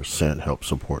 100% help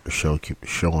support the show, keep the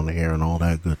show on the air and all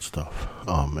that good stuff.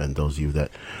 And those of you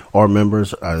that are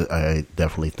members, I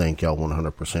definitely thank y'all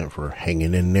 100% for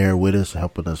hanging in there with us,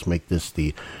 helping us make this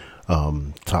the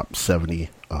top 70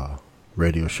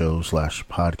 radio shows /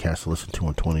 podcast to listen to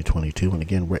in 2022. And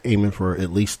again, we're aiming for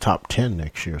at least top 10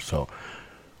 next year. So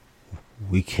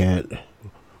we can't,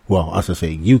 well, I should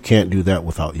say you can't do that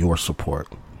without your support,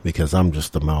 because I'm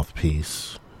just the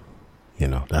mouthpiece.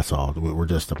 That's all. We're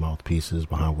just the mouthpieces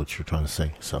behind what you're trying to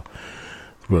say. So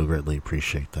really greatly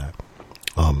appreciate that.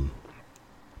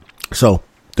 So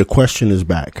the question is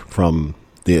back from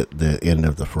the end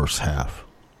of the first half.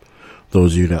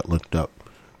 Those of you that looked up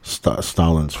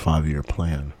Stalin's 5-year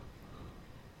plan.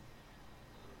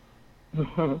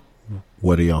 Mm-hmm.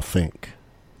 What do y'all think?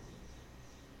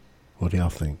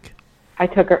 I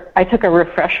took a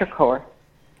refresher course.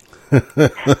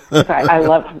 I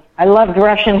loved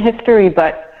Russian history,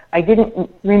 but I didn't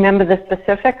remember the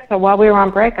specifics. So while we were on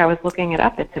break, I was looking it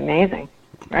up. It's amazing,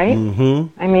 right?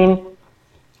 Mm-hmm. I mean,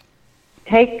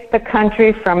 take the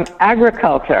country from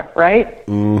agriculture, right?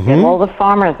 Mm-hmm. Get all the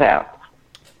farmers out,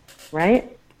 right?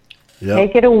 Yep.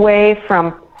 Take it away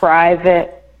from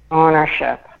private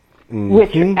ownership,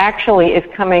 which actually is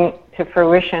coming to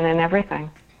fruition in everything.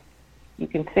 You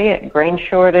can see it, grain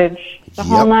shortage, the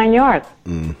whole 9 yards.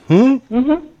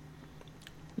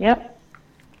 Yep.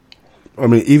 I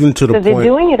mean, even to the point. So they're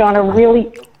doing it on a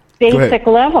really, basic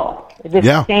level.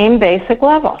 The same basic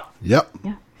level. Yep.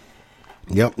 Yeah.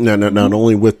 Yep. Not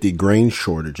only with the grain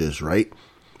shortages, right?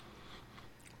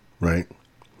 Right.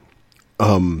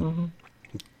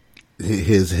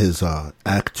 His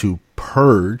act to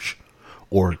purge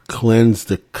or cleanse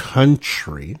the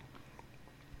country,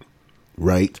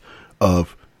 right,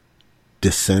 of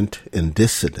dissent and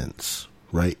dissidents,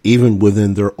 right, even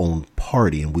within their own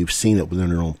party. And we've seen it within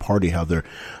their own party, how they're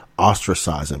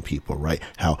ostracizing people, right?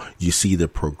 How you see the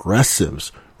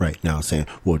progressives right now saying,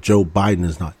 well, Joe Biden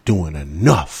is not doing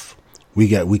enough. We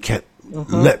can't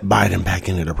let Biden back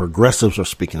in. The progressives are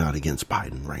speaking out against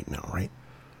Biden right now, right?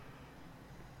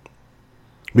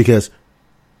 Because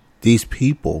these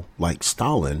people, like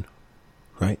Stalin,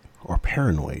 right, are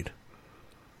paranoid.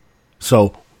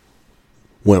 So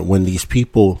when these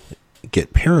people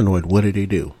get paranoid, what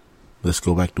do? Let's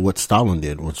go back to what Stalin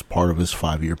did, was part of his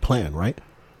 5-year plan, right?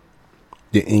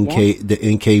 The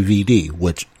NKVD,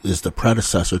 which is the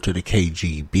predecessor to the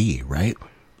KGB, right?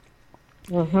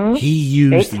 Mm-hmm. He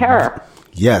used terror.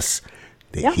 Yes,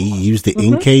 he used the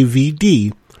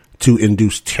NKVD to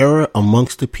induce terror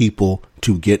amongst the people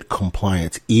to get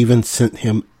compliance. Even sent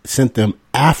them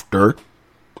after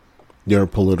their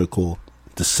political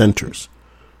dissenters.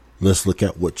 Let's look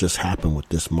at what just happened with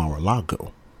this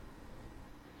Mar-a-Lago.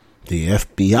 The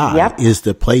FBI is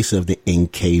the place of the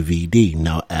NKVD.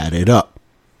 Now add it up.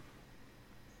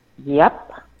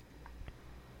 Yep.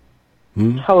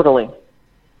 Totally.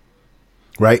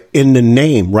 Right? In the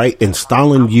name, right? And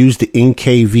Stalin used the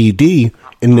NKVD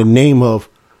in the name of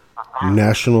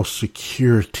national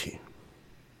security.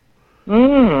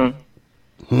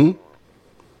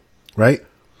 Right?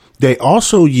 They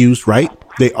also used,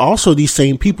 these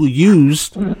same people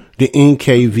used the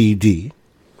NKVD,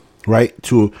 right,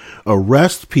 to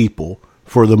arrest people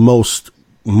for the most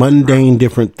mundane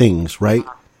different things, right,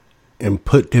 and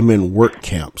put them in work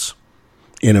camps.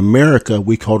 In America,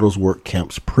 we call those work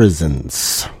camps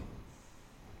prisons.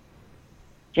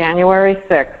 January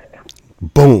 6th.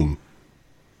 Boom.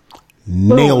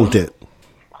 Nailed it.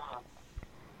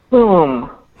 Boom.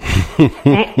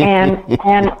 and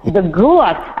the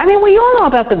gulags. I mean, we all know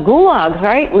about the gulags,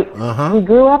 right? We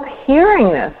grew up hearing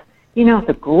this. You know,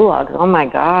 the gulags. Oh my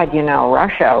God! You know,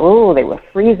 Russia. Ooh, they were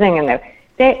freezing, and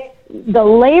the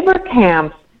labor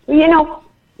camps. You know,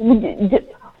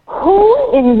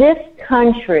 who in this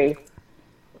country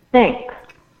thinks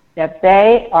that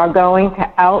they are going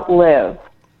to outlive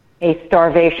a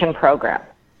starvation program?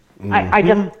 I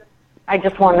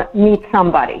just want to meet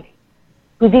somebody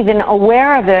who's even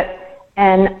aware of it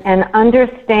and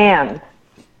understands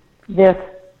this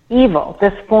evil,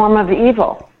 this form of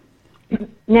evil.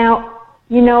 Now,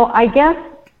 you know, I guess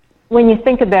when you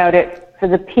think about it, for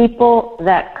the people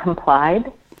that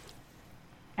complied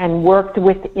and worked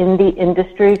within the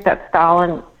industries that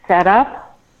Stalin set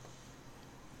up,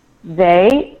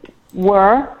 they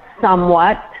were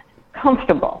somewhat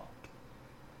comfortable.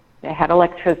 They had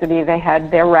electricity, they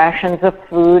had their rations of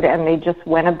food, and they just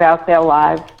went about their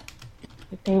lives.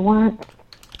 But they weren't.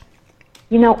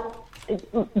 You know,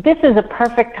 this is a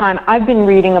perfect time. I've been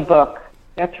reading a book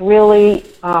that's really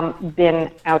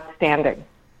been outstanding.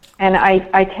 And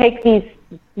I take these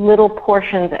little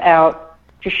portions out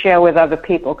to share with other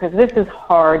people, because this is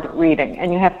hard reading,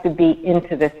 and you have to be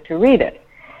into this to read it.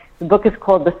 The book is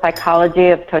called The Psychology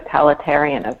of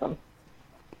Totalitarianism.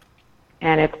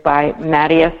 And it's by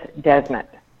Matthias Desmet.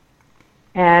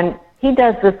 And he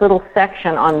does this little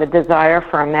section on the desire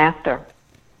for a master.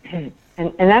 And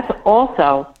that's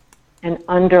also an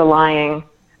underlying,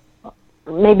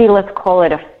 maybe let's call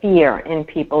it a fear in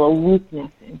people, a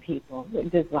weakness in people, a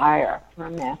desire for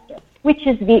a master, which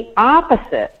is the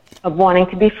opposite of wanting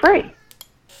to be free.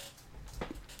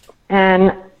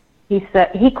 And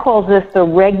he calls this the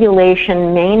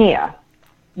regulation mania,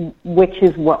 which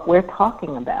is what we're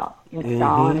talking about in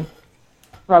Stalin's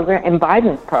program, in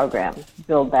Biden's program,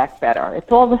 Build Back Better.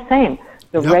 It's all the same.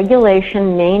 The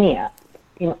regulation mania,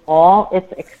 in all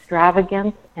its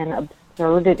extravagance and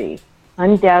absurdity,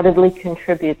 undoubtedly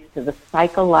contributes to the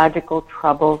psychological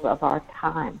troubles of our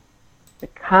time. The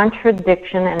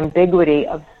contradiction and ambiguity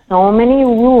of so many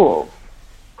rules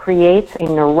creates a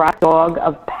neurotic dog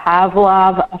of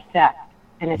Pavlov effect,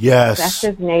 and its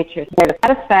excessive nature, the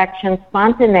satisfaction,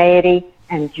 spontaneity,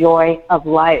 and joy of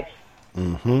life.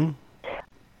 In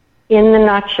the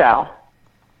nutshell,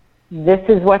 this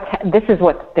is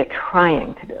what they're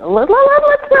trying to do.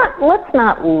 Let's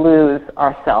not lose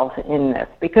ourselves in this,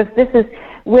 because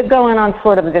we're going on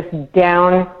sort of this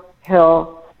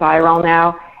downhill spiral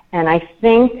now, and I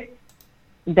think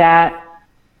that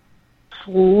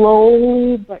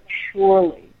slowly but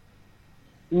surely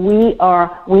we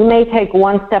may take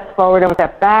one step forward and one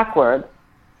step backward,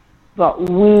 but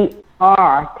we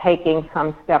are taking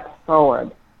some steps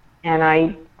forward. And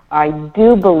I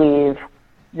do believe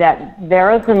that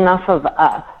there is enough of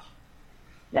us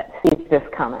that sees this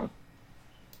coming.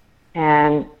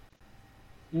 And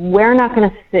we're not going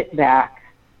to sit back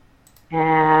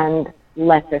and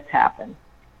let this happen.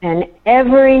 And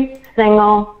every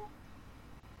society,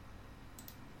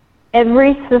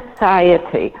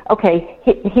 okay,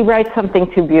 he writes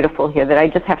something too beautiful here that I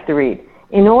just have to read.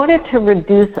 In order to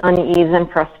reduce unease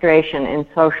and frustration in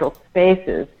social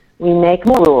spaces, we make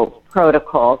more rules,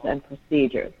 protocols, and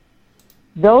procedures.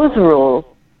 Those rules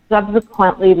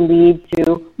subsequently lead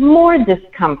to more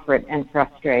discomfort and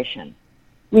frustration.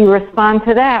 We respond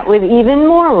to that with even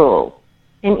more rules.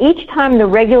 And each time the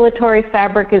regulatory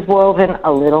fabric is woven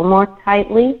a little more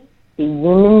tightly, the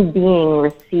human being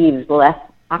receives less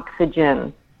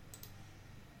oxygen.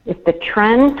 If the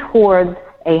trend towards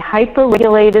a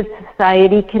hyper-regulated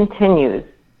society continues,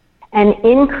 an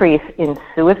increase in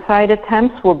suicide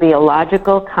attempts will be a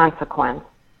logical consequence.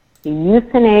 The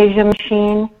euthanasia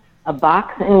machine, a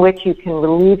box in which you can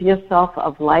relieve yourself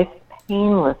of life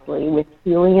painlessly with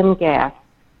helium gas,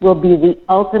 will be the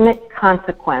ultimate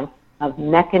consequence of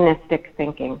mechanistic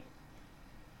thinking.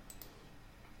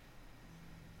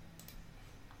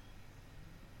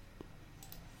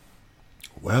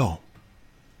 Well,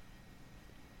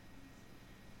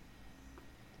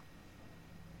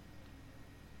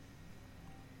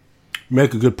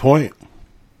 make a good point.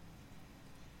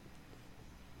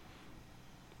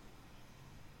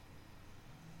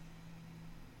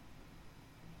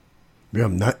 Yeah,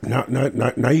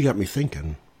 now you got me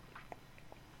thinking.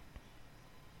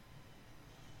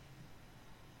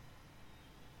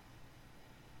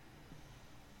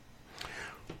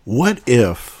 What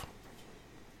if,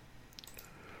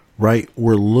 right,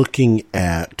 we're looking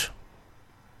at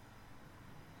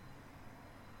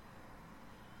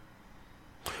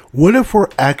what if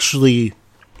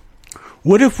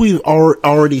we've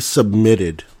already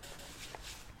submitted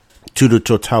to the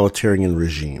totalitarian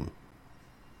regime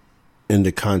in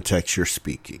the context you're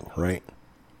speaking, right?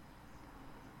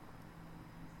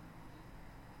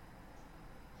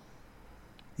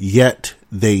 Yet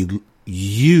they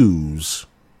use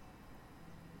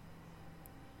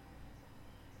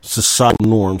societal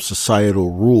norms,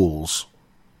 societal rules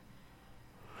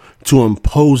to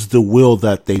impose the will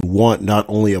that they want not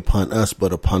only upon us,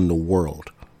 but upon the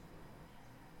world.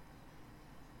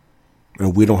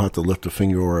 And we don't have to lift a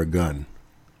finger or a gun.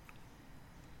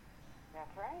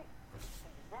 That's right.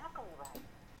 Exactly right.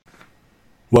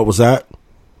 What was that?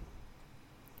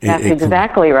 That's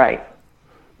exactly right.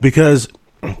 Because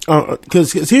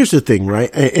here's the thing,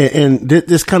 right? And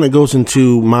this kind of goes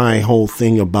into my whole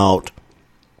thing about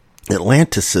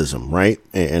Atlanticism, right?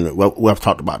 And we've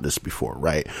talked about this before,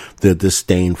 right? The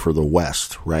disdain for the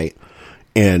West, right?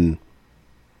 And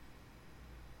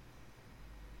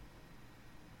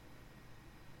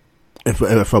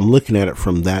if I'm looking at it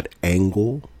from that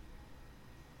angle,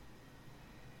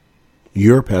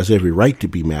 Europe has every right to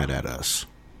be mad at us.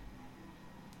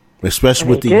 Especially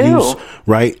with the use,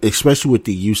 right? Especially with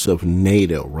the use of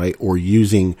NATO, right? Or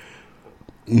using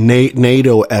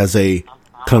NATO as a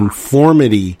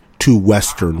conformity to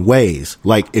Western ways.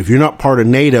 Like, if you're not part of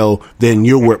NATO, then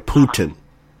you're with Putin.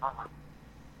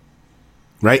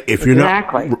 Right? If you're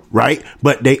not, right?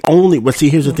 But see,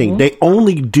 here's the thing. They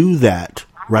only do that,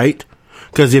 right?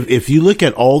 Because if you look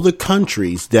at all the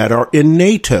countries that are in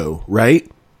NATO, right?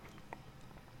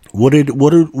 What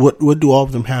do all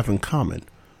of them have in common?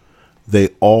 They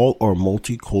all are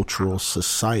multicultural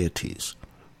societies.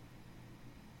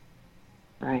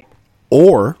 Right.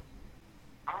 Or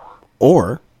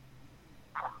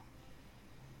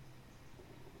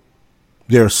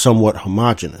they're somewhat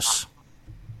homogenous.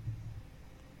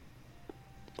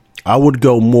 I would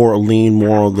lean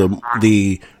more on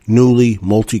the newly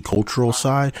multicultural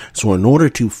side. So in order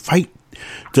to fight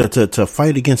to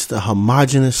fight against the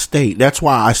homogenous state, that's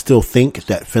why I still think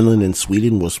that Finland and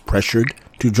Sweden was pressured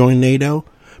to join NATO,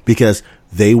 because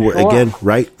they were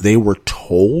they were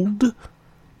told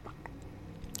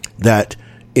that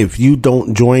if you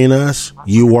don't join us,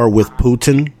 you are with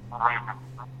Putin.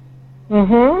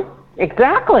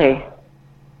 Exactly.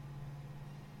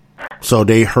 So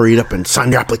they hurried up and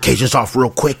signed their applications off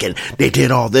real quick, and they did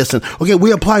all this. And okay,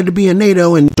 we applied to be in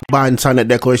NATO, and Biden signed that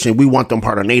declaration. We want them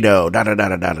part of NATO.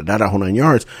 Whole 9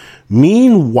 yards.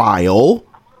 Meanwhile,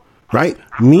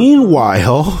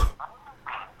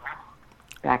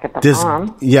 back at the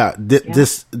farm.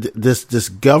 This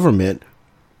government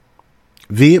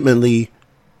vehemently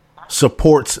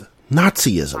supports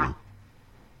Nazism.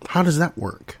 How does that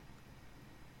work?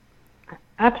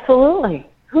 Absolutely.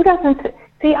 Who doesn't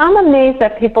see? I'm amazed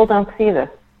that people don't see this.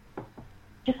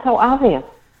 Just so obvious.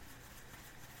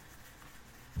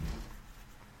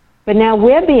 But now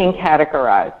we're being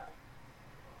categorized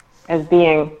as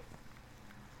being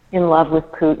in love with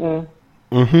Putin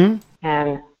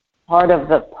and part of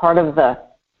the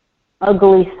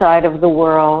ugly side of the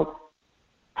world.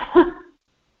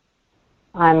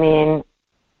 I mean,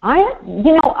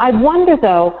 I wonder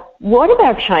though, what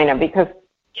about China? Because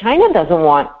China doesn't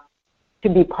want to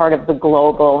be part of the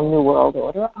global New World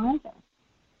Order either.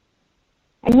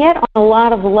 And yet, on a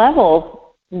lot of levels,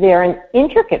 they're an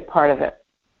intricate part of it.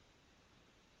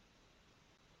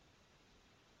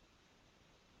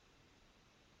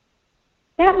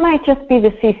 That might just be the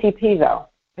CCP, though.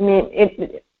 I mean,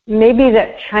 it maybe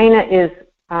that China is,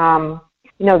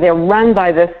 they're run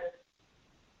by this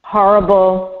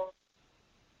horrible,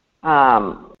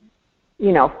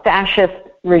 fascist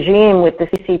regime with the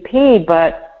CCP,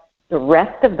 but the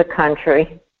rest of the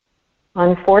country,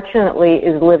 unfortunately,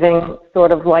 is living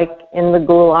sort of like in the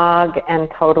gulag and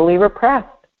totally repressed.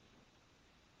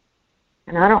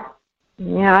 And I don't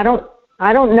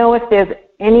know if there's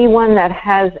anyone that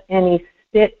has any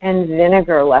spit and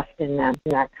vinegar left in them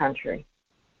in that country.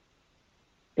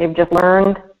 They've just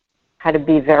learned how to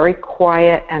be very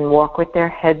quiet and walk with their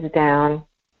heads down.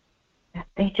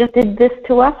 They just did this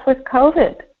to us with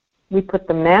COVID. We put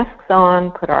the masks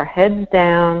on, put our heads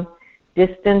down,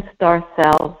 distanced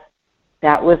ourselves.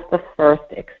 That was the first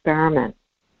experiment.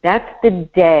 That's the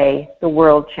day the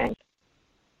world changed.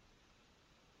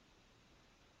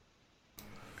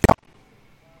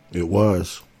 It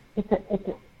was.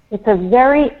 It's a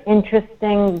very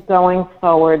interesting going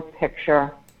forward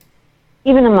picture,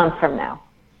 even a month from now,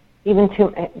 and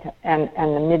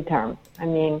the midterms. I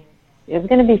mean, there's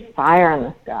going to be fire in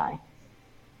the sky.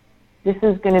 This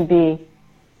is going to be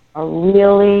a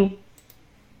really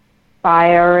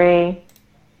fiery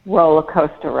roller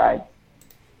coaster ride.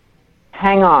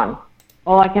 Hang on.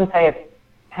 All I can say is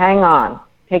hang on.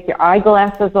 Take your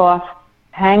eyeglasses off.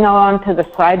 Hang on to the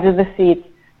sides of the seats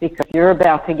because you're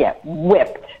about to get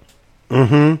whipped.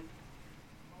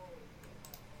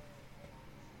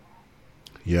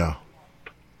 Yeah.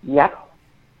 Yep.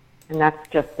 And that's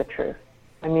just the truth.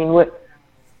 I mean,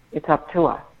 it's up to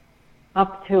us.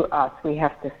 Up to us. We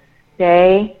have to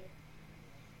stay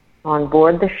on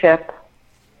board the ship.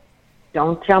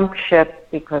 Don't jump ship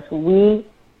because we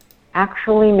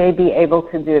actually may be able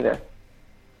to do this.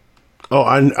 Oh,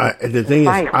 the thing is,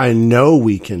 I know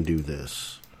we can do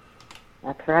this.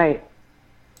 That's right.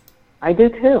 I do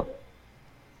too.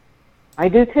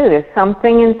 There's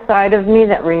something inside of me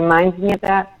that reminds me of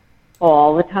that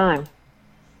all the time.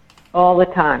 All the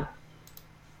time.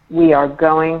 We are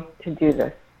going to do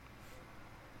this.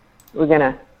 We're going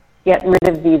to get rid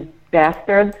of these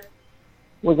bastards.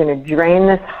 We're going to drain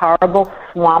this horrible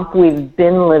swamp we've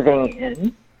been living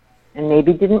in, and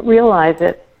maybe didn't realize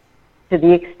it to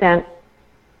the extent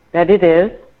that it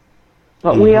is.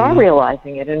 But we are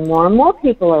realizing it, and more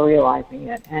people are realizing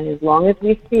it. And as long as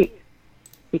we speak,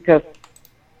 because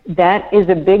that is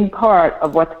a big part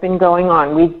of what's been going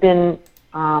on. We've been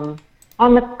on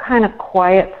the kind of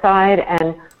quiet side,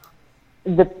 and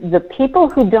the people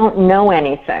who don't know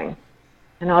anything,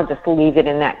 and I'll just leave it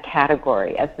in that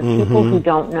category, as the people who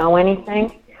don't know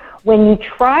anything, when you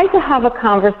try to have a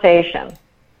conversation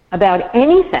about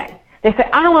anything, they say,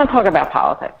 I don't want to talk about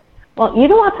politics. Well, you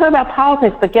don't want to talk about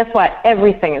politics, but guess what?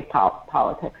 Everything is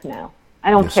politics now. I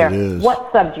don't care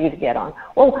what subject you get on.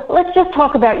 Well, let's just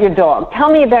talk about your dog.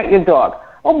 Tell me about your dog.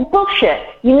 Oh, bullshit.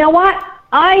 You know what?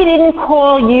 I didn't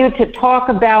call you to talk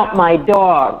about my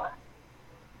dog.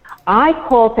 I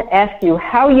called to ask you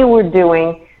how you were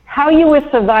doing, how you were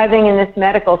surviving in this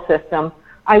medical system.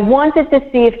 I wanted to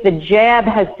see if the jab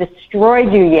has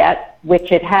destroyed you yet,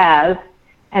 which it has,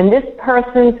 and this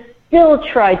person still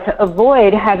tried to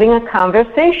avoid having a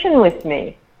conversation with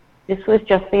me. This was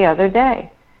just the other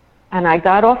day. And I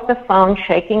got off the phone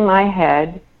shaking my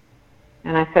head,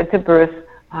 and I said to Bruce,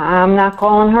 I'm not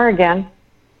calling her again.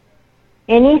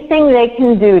 Anything they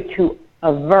can do to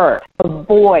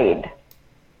avoid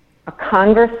a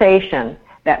conversation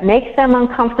that makes them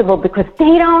uncomfortable because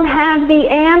they don't have the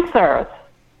answers.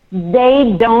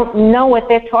 They don't know what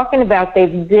they're talking about.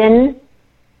 They've been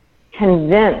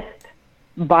convinced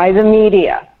by the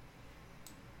media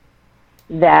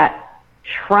that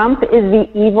Trump is the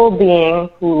evil being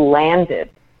who landed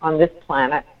on this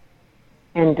planet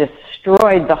and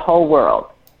destroyed the whole world.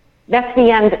 That's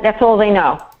the end. That's all they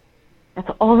know. That's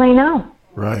all they know.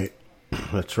 Right.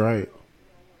 That's right.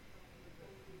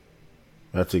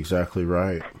 That's exactly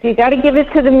right. So you got to give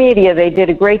it to the media. They did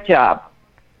a great job.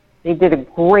 They did a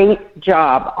great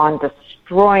job on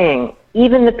destroying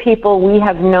even the people we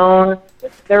have known for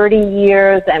 30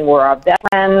 years and were our best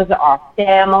friends, our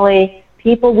family,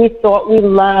 people we thought we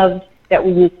loved, that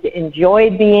we used to enjoy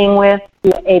being with,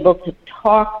 we were able to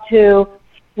talk to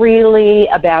freely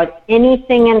about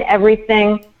anything and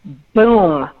everything.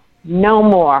 Boom. No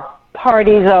more.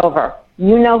 Party's over.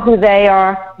 You know who they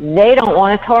are. They don't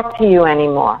want to talk to you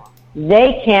anymore.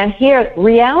 They can't hear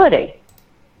reality.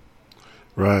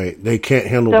 Right. They can't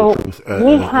handle the truth,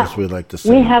 as we like to say.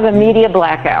 We have a media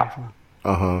blackout.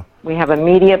 Uh-huh.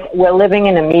 We're living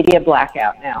in a media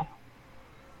blackout now.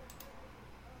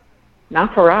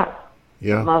 Not for us.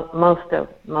 Yeah. Most of,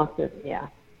 yeah.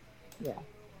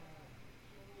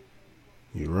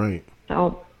 You're right.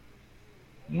 So,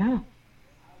 yeah.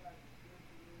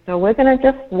 So we're going to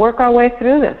just work our way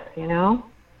through this, you know.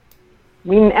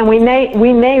 We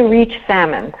may reach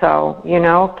famine. So, you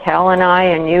know, Kel and I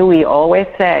and you, we always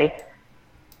say,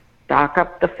 stock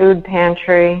up the food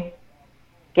pantry,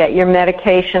 get your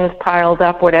medications piled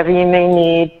up, whatever you may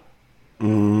need.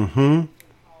 Mm-hmm.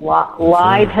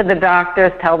 Lie to the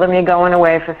doctors, tell them you're going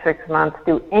away for 6 months.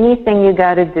 Do anything you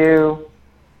got to do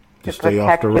to stay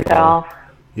protect off the yourself. radar.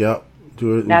 Yep.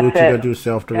 Do what you got to do, stay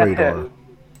off the radar.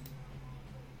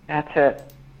 That's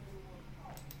it.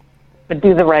 But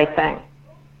do the right thing.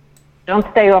 Don't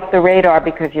stay off the radar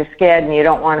because you're scared and you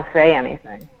don't want to say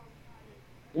anything.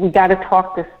 We got to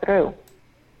talk this through.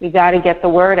 We got to get the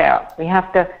word out. We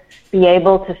have to be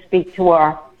able to speak to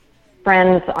our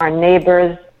friends, our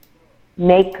neighbors,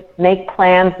 make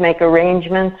plans, make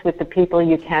arrangements with the people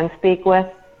you can speak with.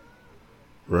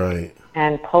 Right.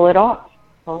 And pull it off.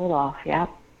 Pull it off, yeah.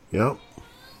 Yep.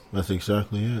 That's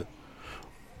exactly it.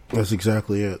 That's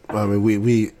exactly it. I mean,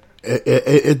 we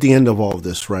at the end of all of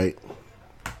this, right?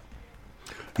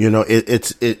 You know,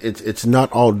 it's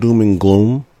not all doom and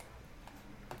gloom.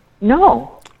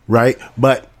 No. Right?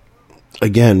 But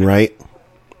again, right?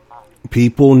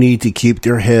 People need to keep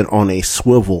their head on a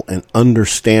swivel and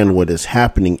understand what is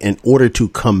happening in order to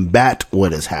combat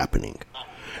what is happening.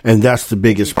 And that's the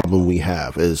biggest problem we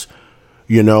have is,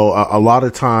 you know, a lot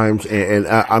of times, and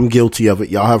I'm guilty of it.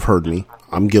 Y'all have heard me.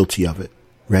 I'm guilty of it,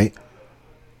 right?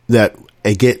 That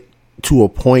I get to a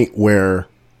point where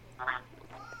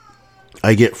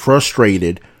I get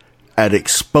frustrated at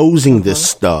exposing this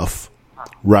stuff,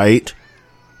 right?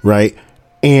 Right?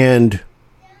 And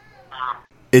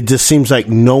it just seems like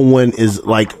no one is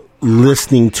like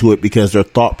listening to it because their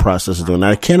thought processes are. And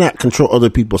I cannot control other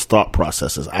people's thought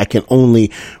processes. I can only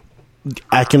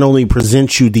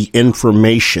present you the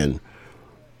information,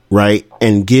 right?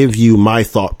 And give you my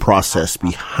thought process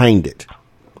behind it,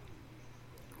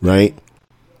 right?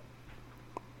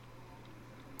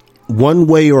 One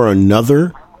way or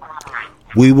another,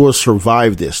 we will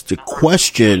survive this. The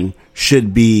question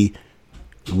should be,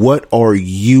 what are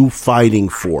you fighting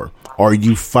for? Are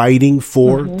you fighting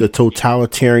for the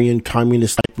totalitarian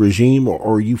communist regime,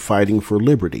 or are you fighting for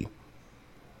liberty?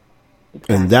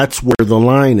 And that's where the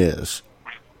line is.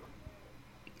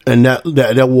 And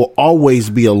that will always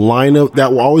be a line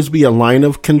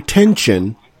of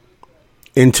contention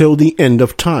until the end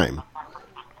of time.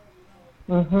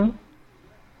 Mm-hmm.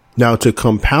 Now, to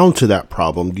compound to that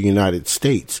problem, the United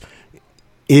States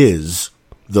is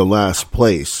the last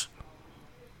place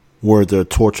where the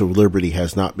torch of liberty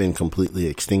has not been completely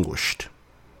extinguished.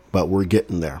 But we're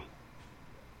getting there.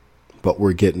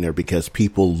 Because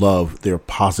people love their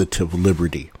positive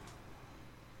liberty.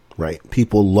 Right?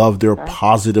 People love their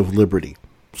positive liberty.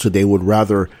 So they would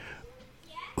rather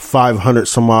 500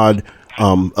 some odd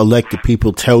elected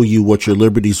people tell you what your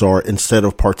liberties are instead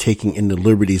of partaking in the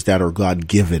liberties that are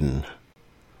God-given.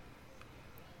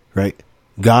 Right?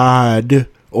 God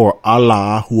or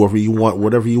Allah, whoever you want,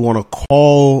 whatever you want to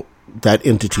call that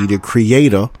entity, the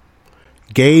creator,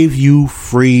 gave you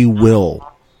free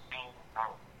will.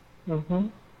 Mm-hmm.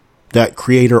 That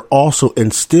creator also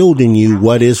instilled in you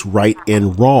what is right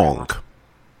and wrong.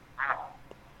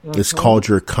 Mm-hmm. It's called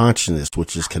your consciousness,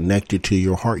 which is connected to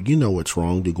your heart. You know what's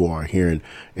wrong to go out here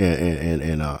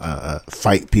and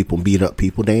fight people, beat up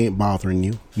people. They ain't bothering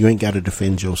you. You ain't got to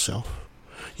defend yourself.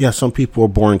 Yeah, some people are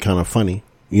born kind of funny.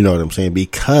 You know what I'm saying?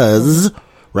 Because,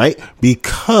 right?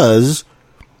 Because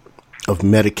of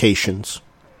medications,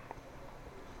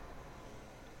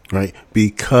 right?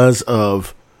 Because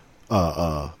of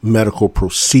medical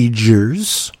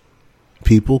procedures,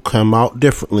 people come out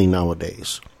differently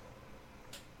nowadays.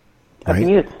 Right?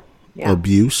 Abuse. Yeah.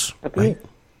 Abuse. Right?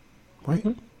 Right.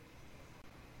 Mm-hmm.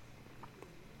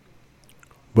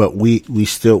 But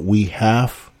we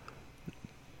have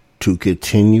to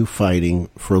continue fighting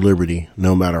for liberty,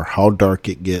 no matter how dark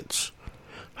it gets,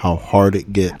 how hard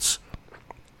it gets.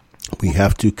 We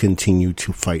have to continue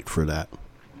to fight for that.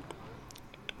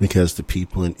 Because the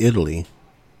people in Italy,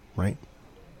 right,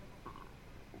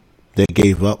 they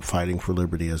gave up fighting for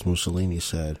liberty, as Mussolini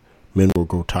said. Men will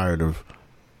grow tired of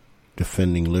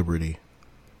defending liberty.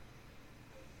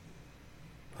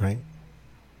 Right?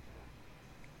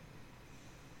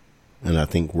 And I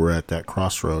think we're at that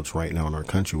crossroads right now in our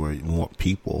country where you want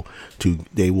people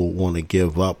they will want to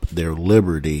give up their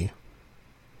liberty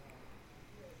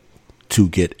to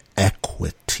get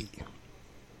equity.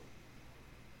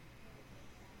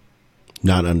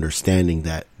 Not understanding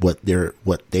that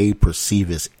what they perceive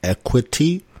as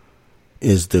equity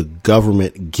is the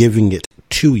government giving it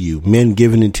to you, men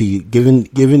giving it to you, giving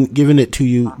it to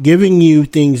you, giving you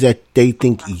things that they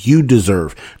think you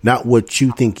deserve, not what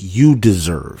you think you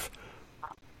deserve.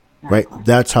 Right?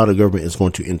 That's how the government is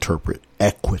going to interpret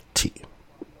equity.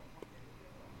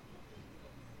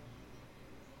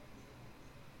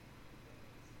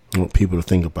 I want people to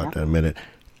think about that a minute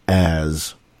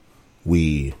as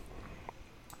we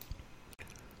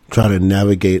try to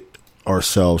navigate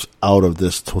ourselves out of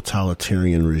this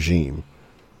totalitarian regime,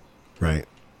 right?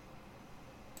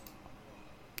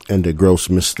 And the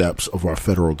gross missteps of our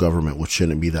federal government, which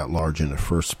shouldn't be that large in the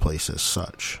first place as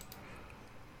such.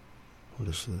 What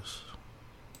is this?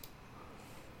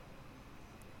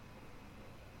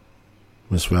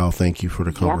 Ms. Val, thank you for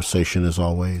the conversation as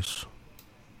always.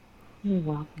 You're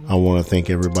welcome. I want to thank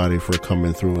everybody for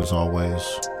coming through as always.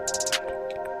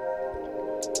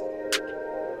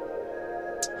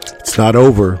 It's not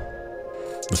over.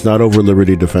 It's not over,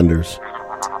 Liberty Defenders.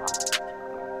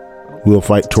 We'll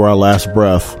fight to our last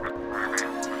breath.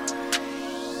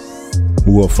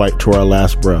 We will fight to our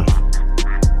last breath.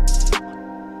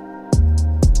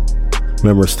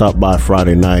 Remember, stop by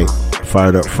Friday night.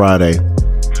 Fired Up Friday.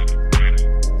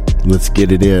 Let's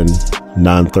get it in.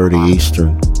 9:30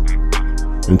 Eastern.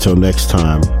 Until next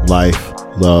time, life,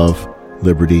 love,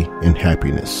 liberty, and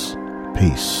happiness.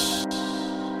 Peace.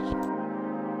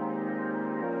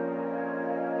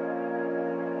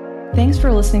 Thanks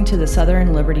for listening to the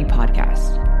Southern Liberty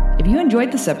Podcast. If you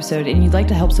enjoyed this episode and you'd like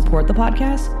to help support the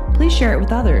podcast, please share it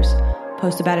with others.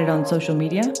 Post about it on social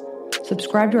media.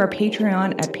 Subscribe to our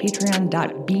Patreon at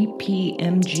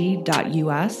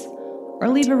patreon.bpmg.us or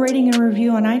leave a rating and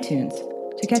review on iTunes.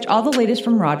 To catch all the latest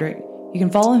from Roderick, you can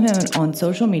follow him on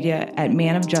social media at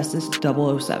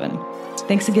manofjustice007.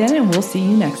 Thanks again, and we'll see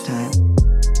you next time.